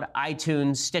SoundCloud,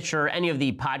 iTunes, Stitcher, any of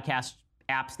the podcast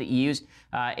apps that you use.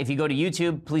 If you go to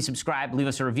YouTube, please subscribe, leave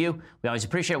us a review. We always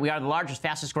appreciate it. We are the largest,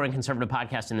 fastest growing conservative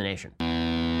podcast in the nation.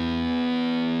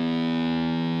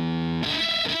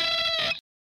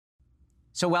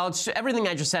 So while everything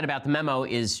I just said about the memo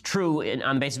is true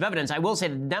on the basis of evidence, I will say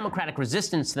that the Democratic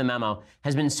resistance to the memo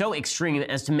has been so extreme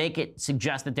as to make it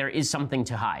suggest that there is something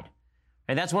to hide.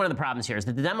 And that's one of the problems here, is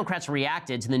that the Democrats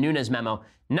reacted to the Nunes memo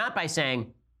not by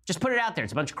saying, just put it out there,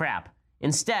 it's a bunch of crap.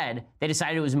 Instead, they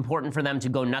decided it was important for them to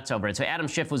go nuts over it. So Adam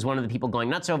Schiff was one of the people going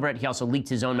nuts over it. He also leaked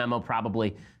his own memo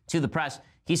probably to the press.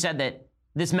 He said that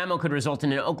this memo could result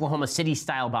in an Oklahoma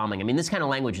City-style bombing. I mean, this kind of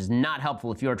language is not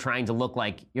helpful if you're trying to look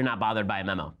like you're not bothered by a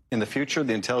memo. In the future,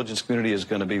 the intelligence community is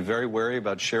going to be very wary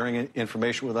about sharing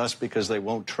information with us because they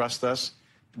won't trust us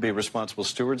to be responsible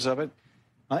stewards of it.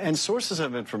 And sources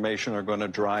of information are going to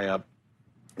dry up.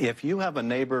 If you have a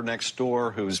neighbor next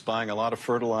door who's buying a lot of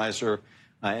fertilizer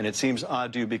and it seems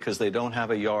odd to you because they don't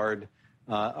have a yard,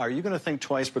 are you going to think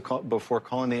twice before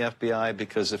calling the FBI?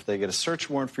 Because if they get a search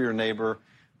warrant for your neighbor,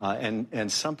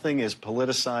 and something is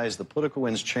politicized, the political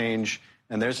winds change,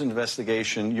 and there's an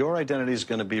investigation, your identity is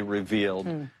going to be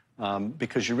revealed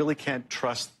because you really can't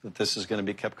trust that this is going to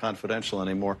be kept confidential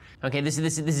anymore. Okay, this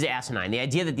is asinine. The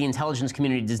idea that the intelligence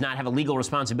community does not have a legal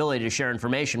responsibility to share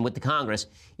information with the Congress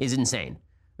is insane.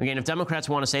 Again, if Democrats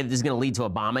want to say that this is going to lead to a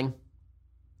bombing,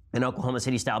 an Oklahoma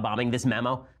City-style bombing, this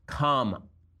memo, come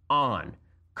on.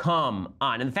 Come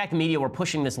on. And the fact the media were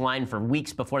pushing this line for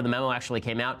weeks before the memo actually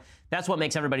came out, that's what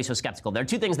makes everybody so skeptical. There are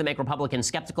two things that make Republicans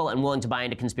skeptical and willing to buy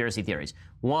into conspiracy theories.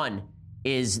 One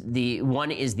is the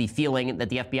feeling that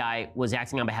the FBI was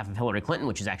acting on behalf of Hillary Clinton,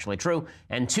 which is actually true.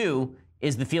 And two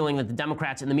is the feeling that the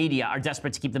Democrats and the media are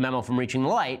desperate to keep the memo from reaching the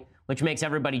light, which makes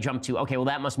everybody jump to, okay, well,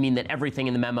 that must mean that everything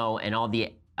in the memo and all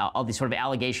the sort of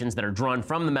allegations that are drawn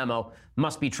from the memo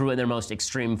must be true in their most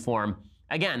extreme form.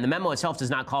 Again, the memo itself does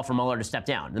not call for Mueller to step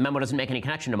down. The memo doesn't make any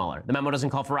connection to Mueller. The memo doesn't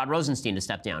call for Rod Rosenstein to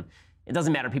step down. It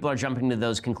doesn't matter. People are jumping to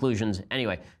those conclusions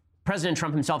anyway. President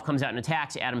Trump himself comes out and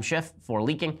attacks Adam Schiff for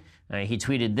leaking. He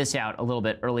tweeted this out a little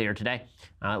bit earlier today.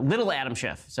 Little Adam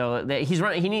Schiff. So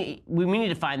we need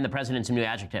to find the president some new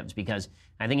adjectives because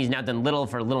I think he's now done little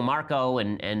for Little Marco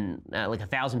and like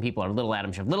 1,000 people are Little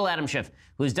Adam Schiff. Little Adam Schiff,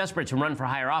 who is desperate to run for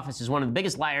higher office, is one of the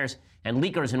biggest liars and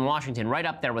leakers in Washington, right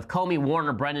up there with Comey,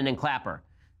 Warner, Brennan, and Clapper.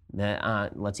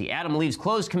 Let's see. Adam believes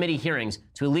closed committee hearings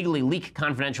to illegally leak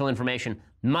confidential information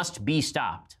must be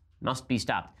stopped. Must be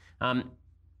stopped.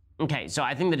 Okay, so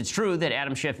I think that it's true that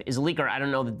Adam Schiff is a leaker. I don't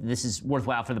know that this is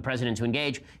worthwhile for the president to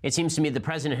engage. It seems to me the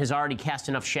president has already cast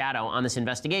enough shadow on this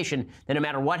investigation that no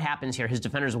matter what happens here, his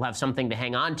defenders will have something to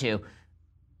hang on to.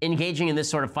 Engaging in this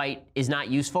sort of fight is not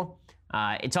useful.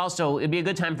 It'd be a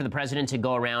good time for the president to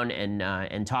go around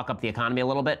and talk up the economy a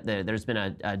little bit. There's been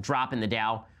a drop in the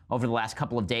Dow over the last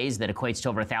couple of days that equates to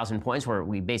over 1,000 points, where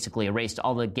we basically erased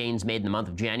all the gains made in the month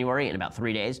of January in about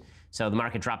 3 days. So the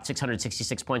market dropped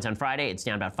 666 points on Friday. It's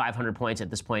down about 500 points at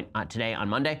this point today on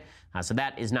Monday. So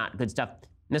that is not good stuff.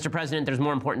 Mr. President, there's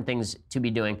more important things to be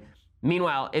doing.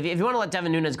 Meanwhile, if you want to let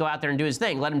Devin Nunes go out there and do his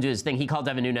thing, let him do his thing. He called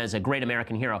Devin Nunes a great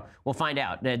American hero. We'll find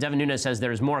out. Devin Nunes says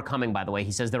there's more coming, by the way.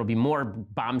 He says there will be more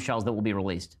bombshells that will be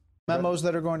released. Memos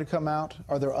that are going to come out?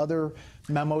 Are there other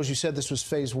memos? You said this was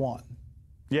phase one.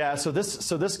 Yeah, so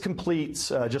this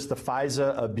completes just the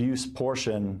FISA abuse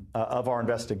portion of our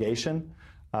investigation.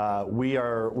 We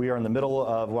are in the middle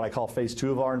of what I call phase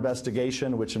two of our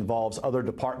investigation, which involves other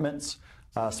departments,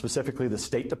 specifically the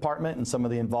State Department and some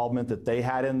of the involvement that they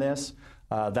had in this.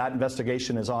 That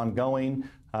investigation is ongoing,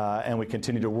 and we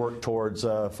continue to work towards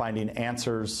finding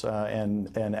answers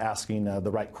and asking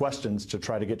the right questions to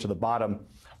try to get to the bottom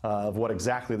of what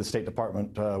exactly the State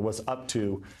Department was up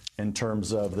to in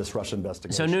terms of this Russia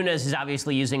investigation. So Nunes is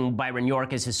obviously using Byron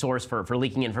York as his source for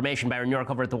leaking information. Byron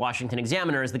York over at the Washington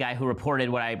Examiner is the guy who reported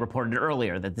what I reported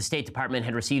earlier, that the State Department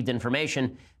had received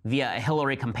information via a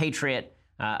Hillary compatriot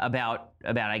about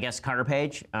I guess, Carter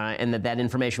Page, and that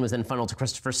information was then funneled to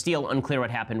Christopher Steele. Unclear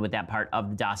what happened with that part of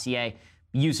the dossier.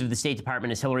 Use of the State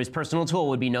Department as Hillary's personal tool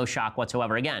would be no shock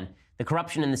whatsoever. Again, the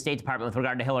corruption in the State Department with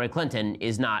regard to Hillary Clinton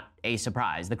is not a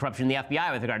surprise. The corruption in the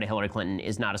FBI with regard to Hillary Clinton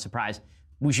is not a surprise.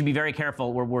 We should be very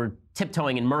careful. We're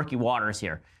tiptoeing in murky waters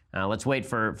here. Let's wait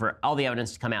for all the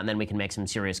evidence to come out, and then we can make some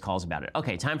serious calls about it.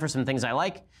 Okay, time for some things I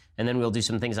like, and then we'll do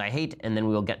some things I hate, and then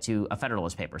we'll get to a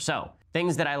Federalist paper. So,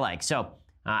 things that I like. So,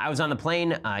 I was on the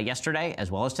plane yesterday as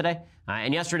well as today,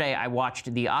 and yesterday I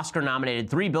watched the Oscar-nominated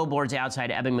Three Billboards Outside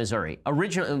Ebbing, Missouri. For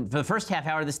the first half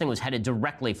hour, this thing was headed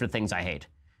directly for things I hate.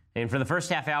 And for the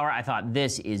first half hour, I thought,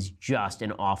 this is just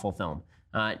an awful film.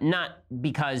 Not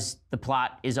because the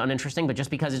plot is uninteresting, but just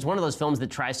because it's one of those films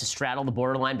that tries to straddle the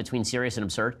borderline between serious and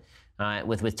absurd,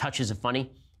 with touches of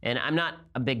funny. And I'm not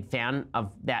a big fan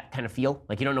of that kind of feel.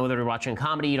 Like, you don't know whether you're watching a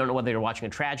comedy, you don't know whether you're watching a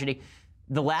tragedy.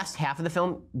 The last half of the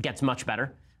film gets much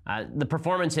better. The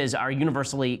performances are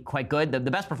universally quite good.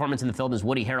 The best performance in the film is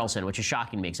Woody Harrelson, which is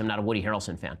shocking to me because I'm not a Woody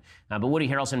Harrelson fan. But Woody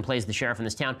Harrelson plays the sheriff in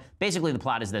this town. Basically, the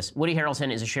plot is this. Woody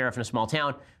Harrelson is a sheriff in a small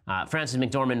town. Frances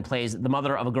McDormand plays the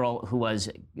mother of a girl who was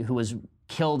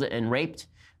killed and raped.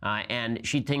 And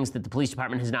she thinks that the police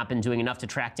department has not been doing enough to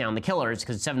track down the killers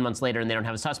because it's 7 months later and they don't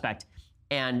have a suspect.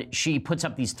 And she puts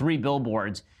up these 3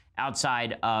 billboards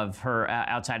outside of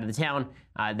the town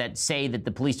that say that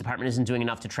the police department isn't doing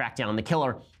enough to track down the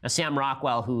killer. Sam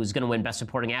Rockwell, who is going to win Best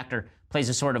Supporting Actor, plays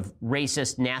a sort of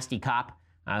racist, nasty cop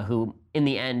who, in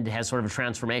the end, has sort of a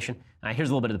transformation. Here's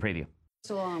a little bit of the preview.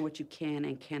 So on what you can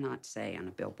and cannot say on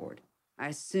a billboard. I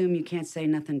assume you can't say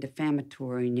nothing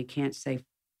defamatory and you can't say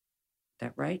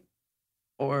that, right?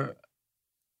 Or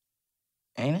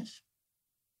anus?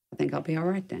 I think I'll be all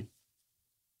right then.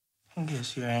 I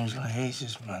guess you're Angela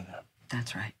Hayes' mother.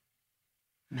 That's right.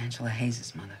 I'm Angela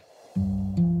Hayes' mother.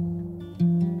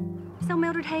 So,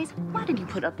 Mildred Hayes, why did you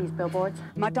put up these billboards?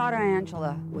 My daughter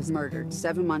Angela was murdered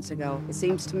 7 months ago. It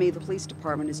seems to me the police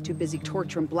department is too busy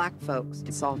torturing black folks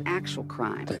to solve actual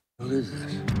crime. What is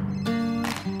this?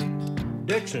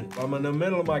 Dixon, I'm in the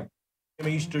middle of my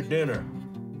Easter dinner.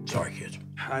 Sorry, kids.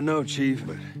 I know, Chief,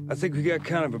 but I think we got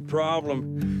kind of a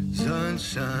problem.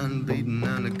 Sunshine beating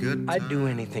on a good time. I'd do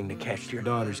anything to catch your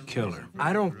daughter's killer.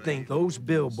 I don't think those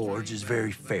billboards is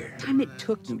very fair. The time it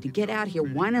took you to get out here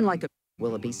whining like a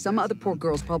Willoughby. Some other poor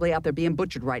girl's probably out there being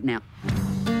butchered right now.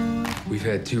 We've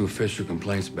had 2 official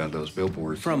complaints about those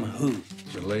billboards. From who?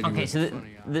 The lady. Okay, so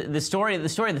the story of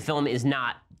the film is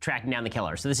not tracking down the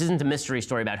killer. So this isn't a mystery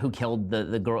story about who killed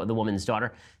the woman's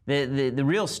daughter. The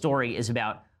real story is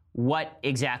about what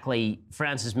exactly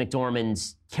Frances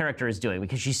McDormand's character is doing,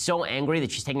 because she's so angry that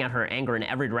she's taking out her anger in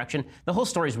every direction. The whole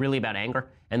story is really about anger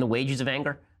and the wages of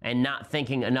anger and not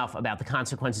thinking enough about the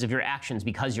consequences of your actions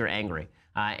because you're angry.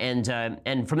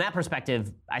 And from that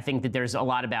perspective, I think that there's a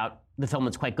lot about the film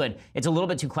that's quite good. It's a little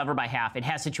bit too clever by half. It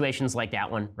has situations like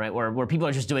that one, right, where people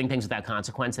are just doing things without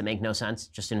consequence that make no sense,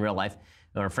 just in real life.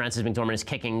 Or Frances McDormand is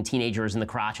kicking teenagers in the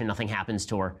crotch and nothing happens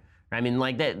to her. I mean,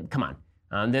 like that. Come on.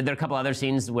 There are a couple other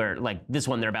scenes where, like this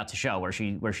one they're about to show, where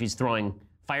she's throwing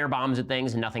fire bombs at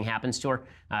things and nothing happens to her.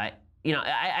 I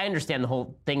understand the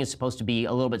whole thing is supposed to be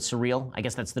a little bit surreal. I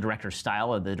guess that's the director's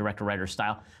style, or the director-writer's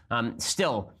style.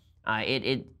 Still,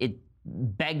 it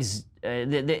begs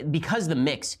because the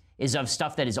mix is of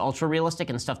stuff that is ultra realistic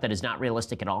and stuff that is not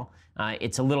realistic at all.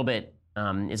 It's a little bit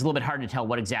hard to tell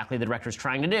what exactly the director's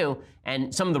trying to do,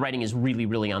 and some of the writing is really,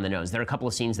 really on the nose. There are a couple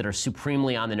of scenes that are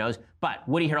supremely on the nose, but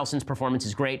Woody Harrelson's performance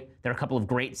is great. There are a couple of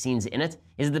great scenes in it.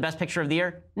 Is it the best picture of the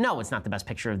year? No, it's not the best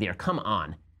picture of the year. Come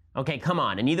on. Okay, come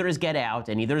on. And neither is Get Out,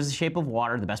 and neither is The Shape of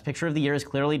Water. The best picture of the year is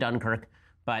clearly Dunkirk,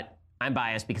 but I'm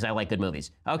biased because I like good movies.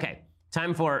 Okay,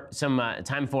 time for some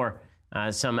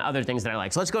other things that I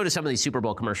like. So let's go to some of these Super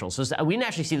Bowl commercials. So we didn't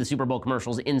actually see the Super Bowl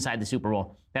commercials inside the Super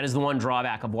Bowl. That is the one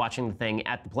drawback of watching the thing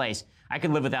at the place. I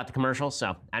could live without the commercials,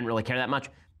 so I didn't really care that much.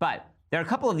 But there are a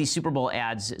couple of these Super Bowl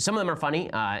ads. Some of them are funny,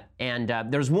 and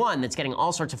there's one that's getting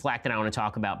all sorts of flack that I want to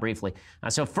talk about briefly.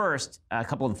 So first, a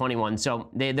couple of the funny ones. So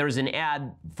there's an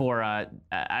ad for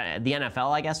the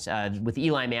NFL, I guess, with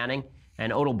Eli Manning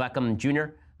and Odell Beckham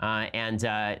Jr.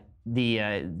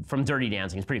 From Dirty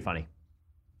Dancing. It's pretty funny.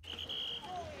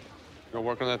 Gonna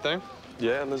work on that thing?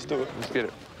 Yeah, let's do it. Let's get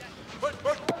it.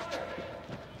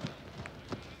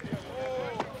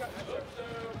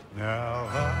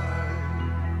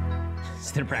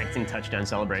 So they're practicing touchdown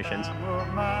celebrations. So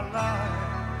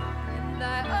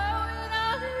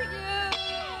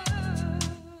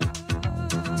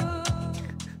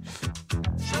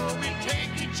we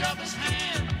take each other's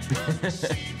hand,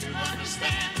 seem to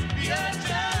understand the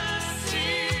urgency.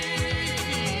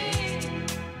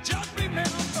 Just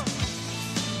remember,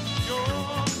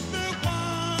 you're the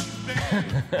one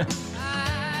thing.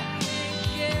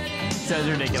 So it's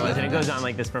ridiculous, and it goes on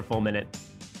like this for a full minute.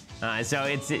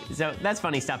 So that's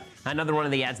funny stuff. Another one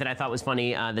of the ads that I thought was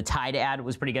funny, the Tide ad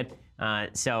was pretty good.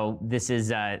 So this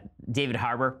is David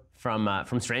Harbour from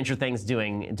Stranger Things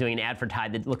doing an ad for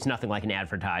Tide that looks nothing like an ad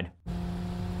for Tide.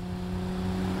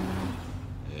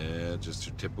 Yeah, just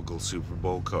your typical Super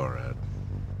Bowl car ad,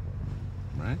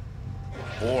 right?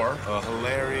 Or a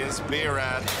hilarious beer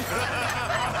ad.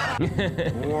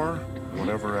 Or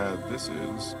whatever ad this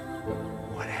is.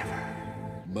 Whatever.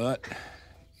 But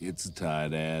it's a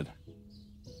Tide ad.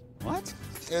 What?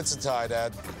 It's a Tide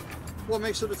ad. What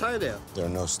makes it a Tide ad? There are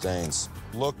no stains.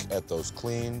 Look at those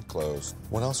clean clothes.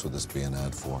 What else would this be an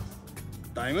ad for?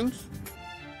 Diamonds?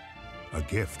 A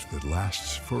gift that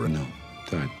lasts for No,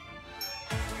 Tide.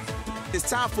 It's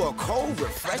time for a cold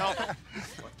refreshment.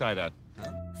 Tide ad.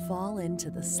 Fall into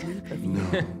the sleep of No.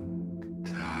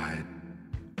 Tide.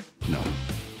 No.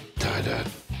 Tide Ad.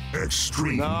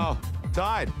 Extreme. No.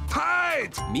 Tide.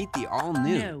 Tide! Meet the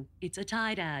all-new. No, it's a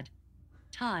Tide ad.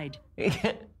 Tide.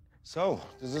 So,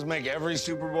 does this make every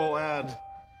Super Bowl ad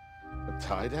a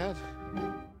Tide ad?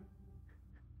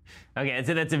 Okay,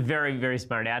 so that's a very, very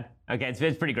smart ad. Okay,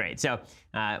 it's pretty great. So,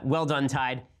 well done,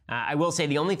 Tide. I will say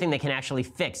the only thing that can actually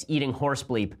fix eating horse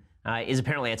bleep is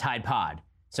apparently a Tide Pod.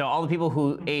 So all the people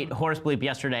who ate horse bleep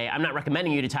yesterday, I'm not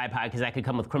recommending you to Tide Pod because that could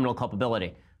come with criminal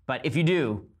culpability. But if you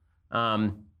do,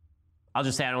 I'll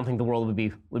just say I don't think the world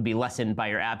would be lessened by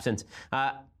your absence.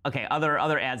 Okay,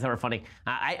 other ads that were funny.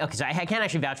 So I can't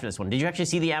actually vouch for this one. Did you actually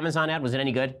see the Amazon ad? Was it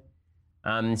any good?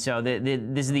 Here's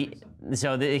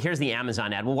the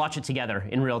Amazon ad. We'll watch it together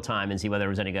in real time and see whether it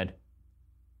was any good.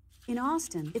 In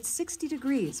Austin, it's 60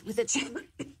 degrees with a...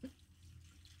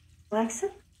 Alexa?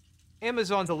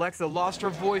 Amazon's Alexa lost her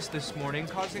voice this morning,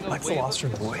 causing a Alexa lost her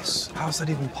voice? How is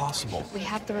that even possible? We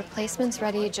have the replacements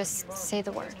ready. Just say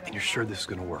the word. And you're sure this is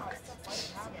going to work?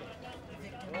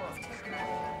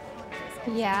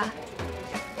 Yeah.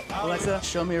 Alexa,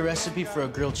 show me a recipe for a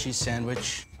grilled cheese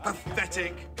sandwich.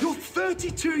 Pathetic. You're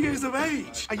 32 years of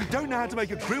age, and you don't know how to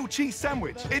make a grilled cheese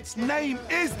sandwich. Its name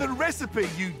is the recipe,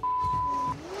 you...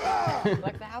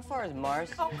 Alexa, how far is Mars?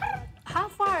 How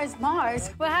far is Mars?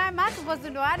 Well, how am I supposed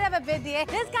to know? I've never been there.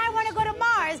 This guy want to go to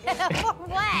Mars. For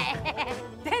what?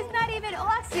 There's not even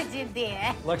oxygen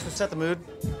there. Alexa, set the mood.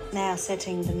 Now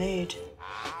setting the mood.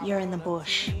 You're in the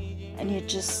bush, and you're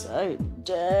just so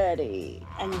dirty,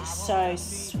 and you're so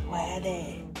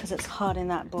sweaty, because it's hot in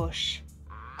that bush.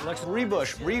 Alexa,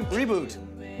 reboot.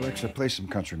 Alexa, play some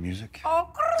country music. I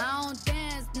don't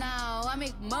dance now. I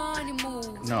make money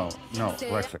moves. No,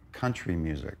 Alexa, country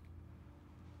music.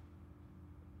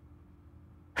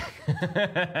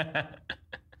 I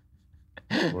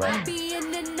be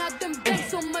in and out them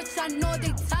banks so much I know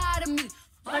they tired of me.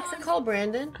 Alexa, call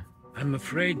Brandon. I'm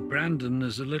afraid Brandon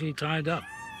is a little tied up.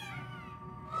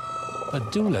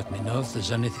 But do let me know if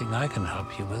there's anything I can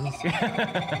help you with.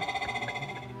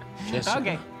 Jessica?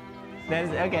 Okay.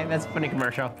 That's a funny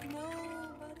commercial.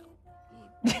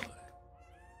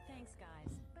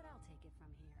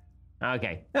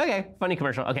 Okay, funny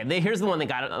commercial. Okay, here's the one that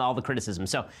got all the criticism.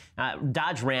 So,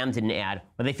 Dodge Ram did an ad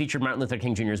where they featured Martin Luther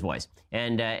King Jr.'s voice,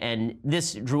 and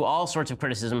this drew all sorts of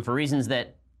criticism for reasons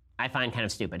that I find kind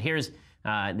of stupid. Here's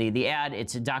the ad.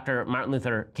 It's Dr. Martin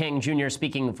Luther King Jr.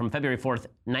 speaking from February 4th,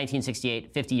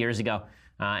 1968, 50 years ago,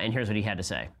 and here's what he had to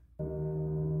say.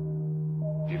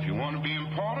 If you want to be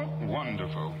important,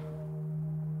 wonderful.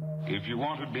 If you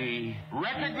want to be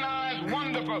recognized,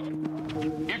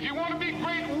 wonderful. If you want to be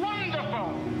great,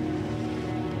 wonderful.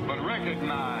 But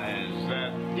recognize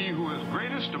that he who is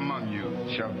greatest among you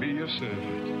shall be your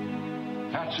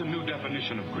servant. That's a new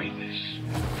definition of greatness.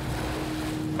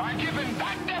 By giving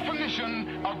that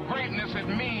definition of greatness, it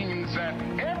means that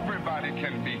everybody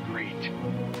can be great.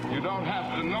 You don't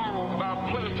have to know about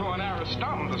Plato and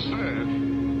Aristotle to serve.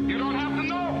 You don't have to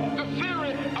know the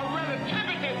theory of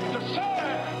relativity to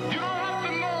serve. You don't have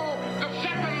to know the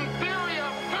second theory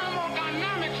of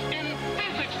thermodynamics in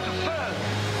physics to serve.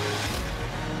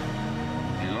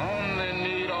 You only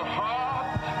need a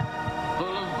heart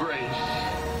full of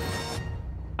grace.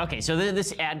 Okay, so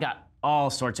this ad got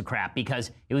all sorts of crap because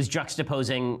it was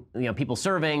juxtaposing, people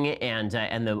serving and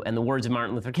the words of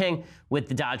Martin Luther King with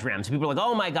the Dodge Ram. So people were like,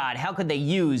 oh my God, how could they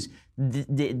use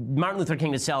the Martin Luther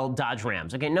King to sell Dodge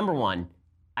Rams? Okay, number one,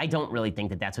 I don't really think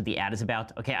that that's what the ad is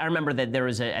about. Okay, I remember that there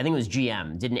was I think it was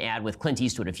GM, did an ad with Clint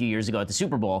Eastwood a few years ago at the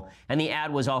Super Bowl, and the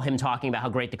ad was all him talking about how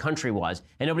great the country was,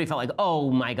 and nobody felt like,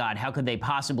 oh my God, how could they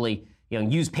possibly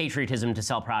use patriotism to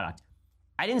sell product?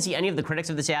 I didn't see any of the critics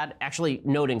of this ad actually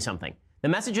noting something. The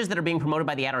messages that are being promoted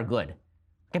by the ad are good.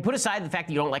 Okay, put aside the fact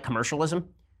that you don't like commercialism.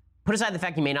 Put aside the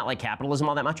fact you may not like capitalism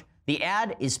all that much. The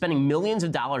ad is spending millions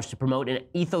of dollars to promote an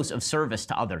ethos of service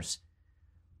to others.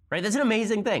 Right? That's an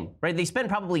amazing thing, right? They spend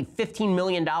probably $15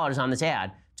 million on this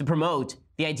ad to promote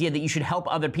the idea that you should help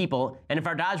other people. And if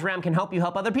our Dodge Ram can help you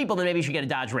help other people, then maybe you should get a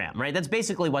Dodge Ram, right? That's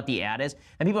basically what the ad is.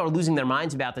 And people are losing their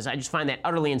minds about this. I just find that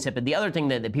utterly insipid. The other thing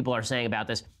that people are saying about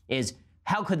this is,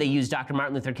 how could they use Dr.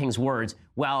 Martin Luther King's words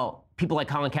while people like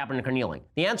Colin Kaepernick are kneeling?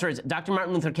 The answer is Dr.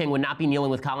 Martin Luther King would not be kneeling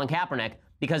with Colin Kaepernick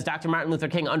because Dr. Martin Luther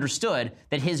King understood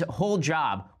that his whole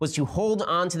job was to hold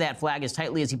on to that flag as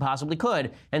tightly as he possibly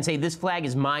could and say, this flag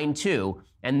is mine too,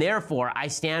 and therefore I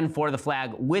stand for the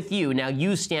flag with you. Now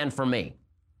you stand for me.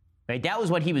 Right? That was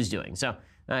what he was doing. So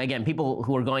again, people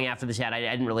who were going after this ad, I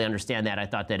didn't really understand that. I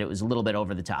thought that it was a little bit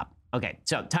over the top. Okay,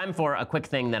 so time for a quick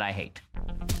thing that I hate.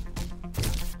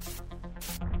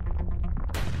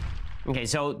 Okay,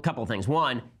 so a couple of things.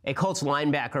 One, a Colts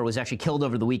linebacker was actually killed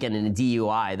over the weekend in a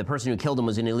DUI. The person who killed him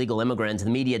was an illegal immigrant. The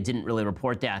media didn't really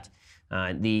report that.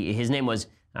 His name was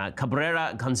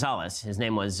Cabrera Gonzalez. His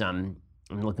name was, I'm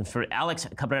looking for Alex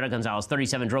Cabrera Gonzalez,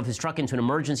 37, drove his truck into an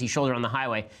emergency shoulder on the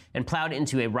highway and plowed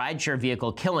into a rideshare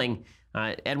vehicle, killing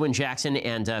Edwin Jackson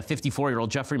and 54-year-old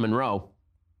Jeffrey Monroe.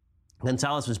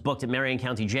 Gonzalez was booked at Marion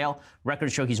County Jail.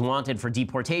 Records show he's wanted for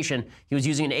deportation. He was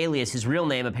using an alias. His real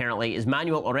name, apparently, is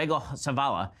Manuel Orrego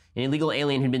Zavala, an illegal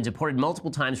alien who'd been deported multiple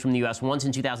times from the U.S., once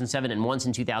in 2007 and once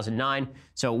in 2009.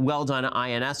 So well done,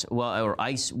 INS, or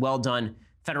ICE, well done,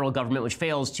 federal government, which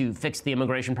fails to fix the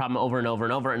immigration problem over and over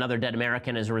and over. Another dead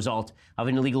American as a result of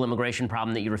an illegal immigration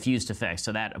problem that you refuse to fix.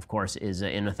 So that, of course, is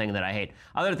a thing that I hate.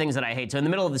 Other things that I hate. So in the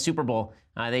middle of the Super Bowl,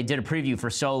 they did a preview for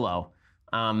Solo.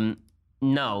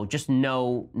 No, just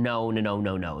no.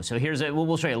 So here's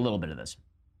we'll show you a little bit of this.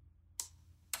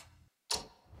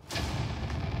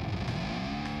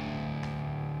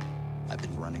 I've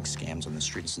been running scams on the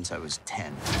street since I was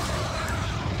 10.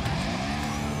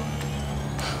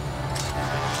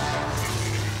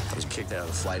 I was kicked out of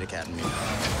the flight academy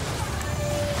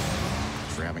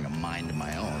for having a mind of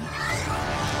my own.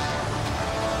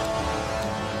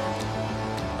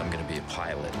 I'm gonna be a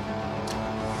pilot.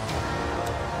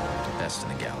 Best in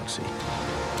the galaxy.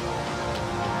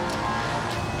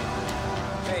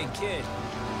 Hey, kid.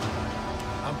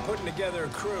 I'm putting together a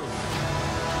crew.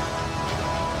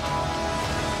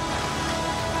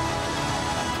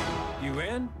 You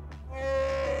in?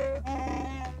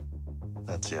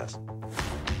 That's yes.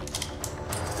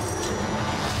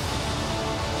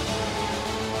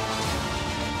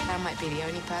 I might be the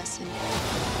only person.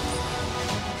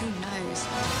 Who knows?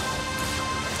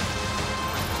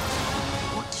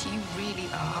 What you really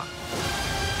are.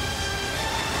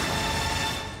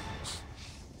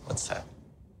 What's that?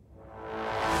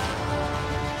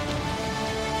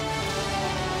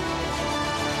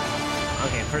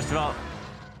 Okay, first of all,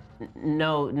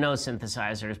 no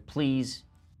synthesizers, please.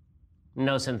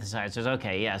 No synthesizers.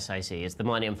 Okay, yes, I see. It's the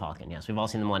Millennium Falcon. Yes, we've all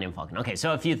seen the Millennium Falcon. Okay,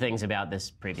 so a few things about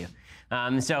this preview.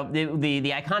 So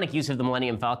the iconic use of the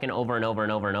Millennium Falcon over and over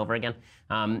and over and over again.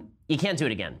 You can't do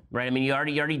it again, right? I mean, you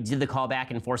already did the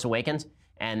callback in Force Awakens,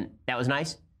 and that was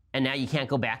nice. And now you can't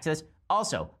go back to this.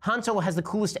 Also, Han Solo has the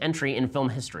coolest entry in film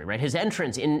history, right? His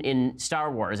entrance in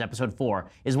Star Wars Episode 4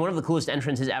 is one of the coolest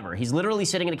entrances ever. He's literally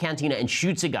sitting in a cantina and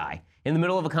shoots a guy in the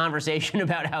middle of a conversation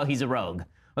about how he's a rogue.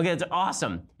 Okay, that's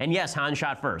awesome. And yes, Han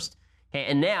shot first. Okay,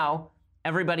 and now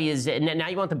everybody is, now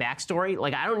you want the backstory?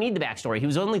 Like, I don't need the backstory. He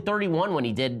was only 31 when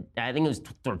he did, I think it was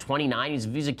 29. He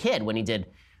was a kid when he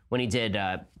did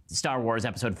Star Wars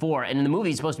Episode 4. And in the movie,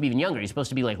 he's supposed to be even younger. He's supposed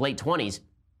to be like late 20s.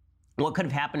 What could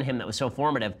have happened to him that was so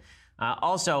formative?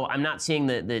 Also, I'm not seeing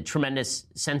the tremendous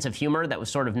sense of humor that was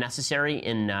sort of necessary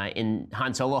in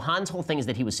Han Solo. Han's whole thing is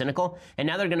that he was cynical, and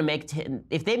now they're going to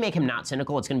if they make him not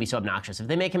cynical, it's going to be so obnoxious. If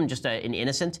they make him just an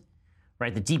innocent,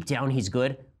 right, that deep down he's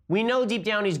good, we know deep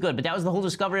down he's good, but that was the whole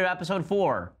discovery of Episode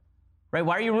 4, right?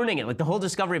 Why are you ruining it? Like, the whole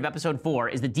discovery of Episode 4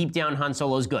 is that deep down Han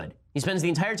Solo's good. He spends the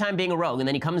entire time being a rogue, and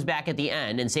then he comes back at the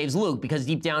end and saves Luke because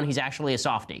deep down he's actually a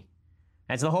softie.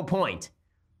 That's the whole point.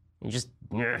 You just...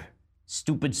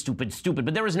 Stupid.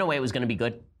 But there was no way it was going to be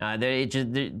good.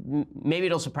 Maybe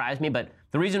it'll surprise me, but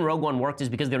the reason Rogue One worked is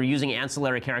because they were using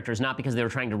ancillary characters, not because they were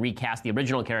trying to recast the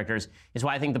original characters. Is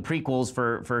why I think the prequels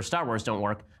for Star Wars don't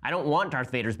work. I don't want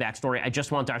Darth Vader's backstory. I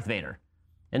just want Darth Vader.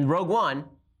 And Rogue One,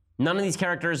 none of these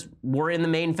characters were in the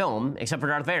main film, except for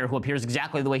Darth Vader, who appears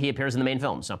exactly the way he appears in the main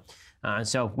film.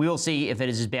 So we will see if it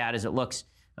is as bad as it looks.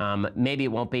 Maybe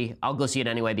it won't be. I'll go see it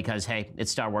anyway because, hey,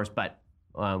 it's Star Wars, but...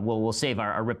 We'll save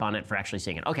our rip on it for actually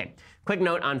seeing it. Okay, quick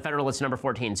note on Federalist number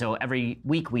 14. So every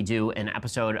week we do an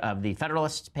episode of the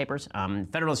Federalist Papers.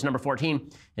 Federalist number 14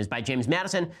 is by James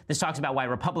Madison. This talks about why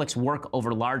republics work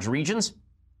over large regions.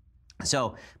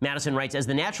 So Madison writes, as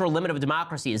the natural limit of a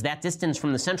democracy is that distance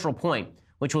from the central point,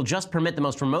 which will just permit the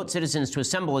most remote citizens to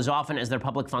assemble as often as their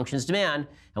public functions demand,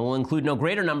 and will include no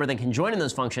greater number than can join in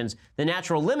those functions, the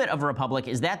natural limit of a republic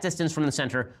is that distance from the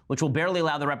center, which will barely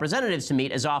allow the representatives to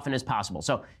meet as often as possible.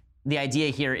 So the idea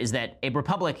here is that a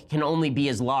republic can only be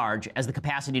as large as the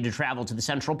capacity to travel to the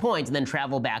central point and then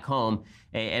travel back home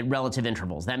at relative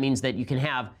intervals. That means that you can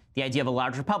have the idea of a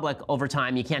large republic over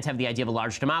time. You can't have the idea of a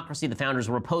large democracy. The founders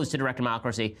were opposed to direct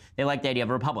democracy. They liked the idea of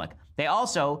a republic. They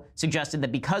also suggested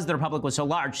that because the republic was so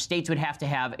large, states would have to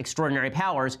have extraordinary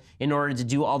powers in order to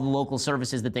do all the local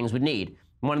services that things would need.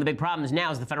 One of the big problems now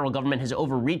is the federal government has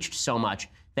overreached so much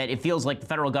that it feels like the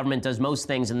federal government does most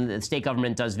things and the state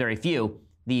government does very few.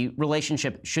 The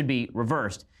relationship should be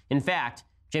reversed. In fact,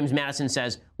 James Madison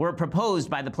says, were it proposed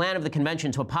by the plan of the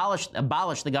convention to abolish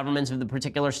the governments of the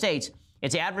particular states,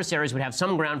 its adversaries would have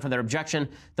some ground for their objection,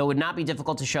 though it would not be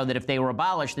difficult to show that if they were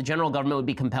abolished, the general government would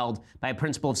be compelled by a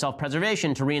principle of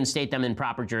self-preservation to reinstate them in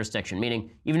proper jurisdiction,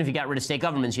 meaning even if you got rid of state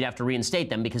governments, you'd have to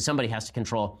reinstate them because somebody has to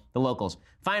control the locals.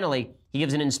 Finally, he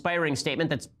gives an inspiring statement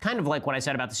that's kind of like what I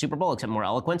said about the Super Bowl, except more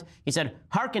eloquent. He said,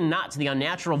 "Hearken not to the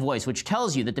unnatural voice which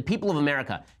tells you that the people of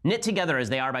America, knit together as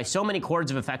they are by so many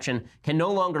cords of affection, can no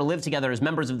longer live together as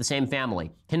members of the same family,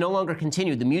 can no longer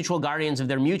continue the mutual guardians of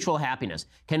their mutual happiness,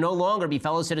 can no longer be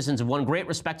fellow citizens of one great,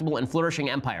 respectable, and flourishing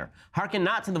empire. Hearken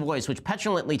not to the voice which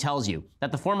petulantly tells you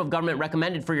that the form of government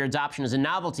recommended for your adoption is a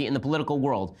novelty in the political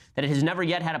world, that it has never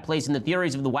yet had a place in the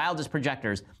theories of the wildest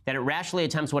projectors, that it rashly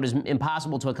attempts what is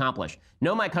impossible to accomplish.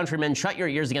 No, my countrymen, shut your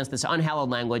ears against this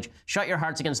unhallowed language, shut your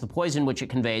hearts against the poison which it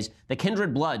conveys, the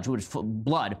kindred blood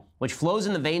which flows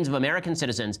in the veins of American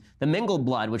citizens, the mingled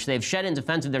blood which they have shed in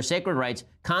defense of their sacred rights,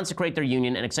 consecrate their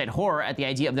union, and excite horror at the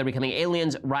idea of their becoming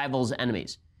aliens, rivals,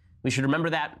 enemies." We should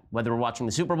remember that, whether we're watching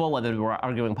the Super Bowl, whether we're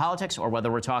arguing politics, or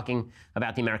whether we're talking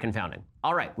about the American founding.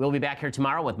 All right, we'll be back here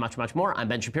tomorrow with much, much more. I'm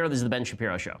Ben Shapiro. This is The Ben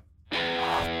Shapiro Show.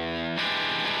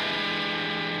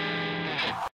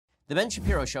 The Ben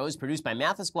Shapiro Show is produced by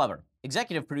Mathis Glover,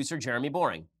 executive producer Jeremy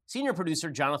Boring, senior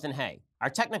producer Jonathan Hay. Our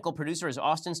technical producer is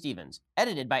Austin Stevens,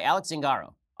 edited by Alex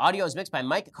Zingaro. Audio is mixed by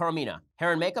Mike Coromina.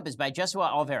 Hair and makeup is by Jesua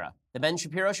Alvera. The Ben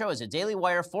Shapiro Show is a Daily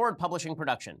Wire Forward Publishing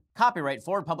production. Copyright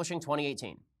Forward Publishing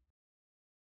 2018.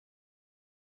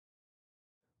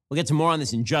 We'll get to more on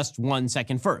this in just 1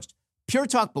 second. First, Pure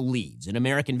Talk believes in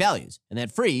American values, and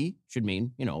that free should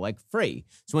mean, like free.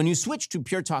 So when you switch to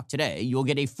Pure Talk today, you'll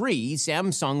get a free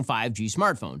Samsung 5G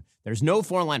smartphone. There's no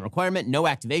 4-line requirement, no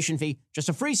activation fee, just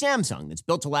a free Samsung that's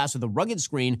built to last with a rugged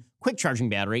screen, quick charging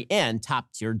battery, and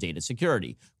top-tier data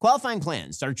security. Qualifying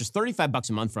plans start at just $35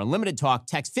 a month for unlimited talk,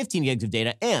 text, 15 gigs of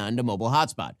data, and a mobile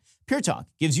hotspot. Pure Talk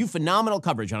gives you phenomenal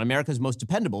coverage on America's most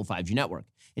dependable 5G network.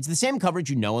 It's the same coverage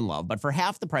you know and love, but for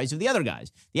half the price of the other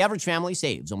guys. The average family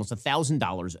saves almost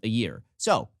 $1,000 a year.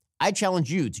 So I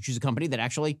challenge you to choose a company that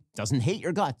actually doesn't hate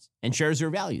your guts and shares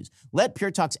your values. Let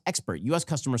Pure Talk's expert U.S.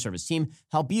 customer service team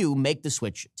help you make the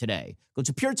switch today. Go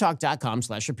to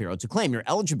puretalk.com/Shapiro to claim your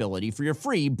eligibility for your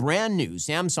free brand new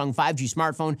Samsung 5G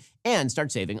smartphone and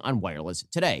start saving on wireless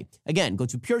today. Again, go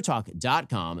to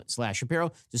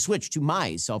puretalk.com/Shapiro to switch to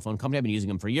my cell phone company. I've been using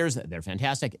them for years. They're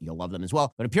fantastic. You'll love them as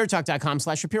well. Go to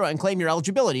puretalk.com/Shapiro and claim your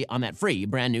eligibility on that free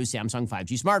brand new Samsung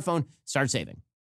 5G smartphone. Start saving.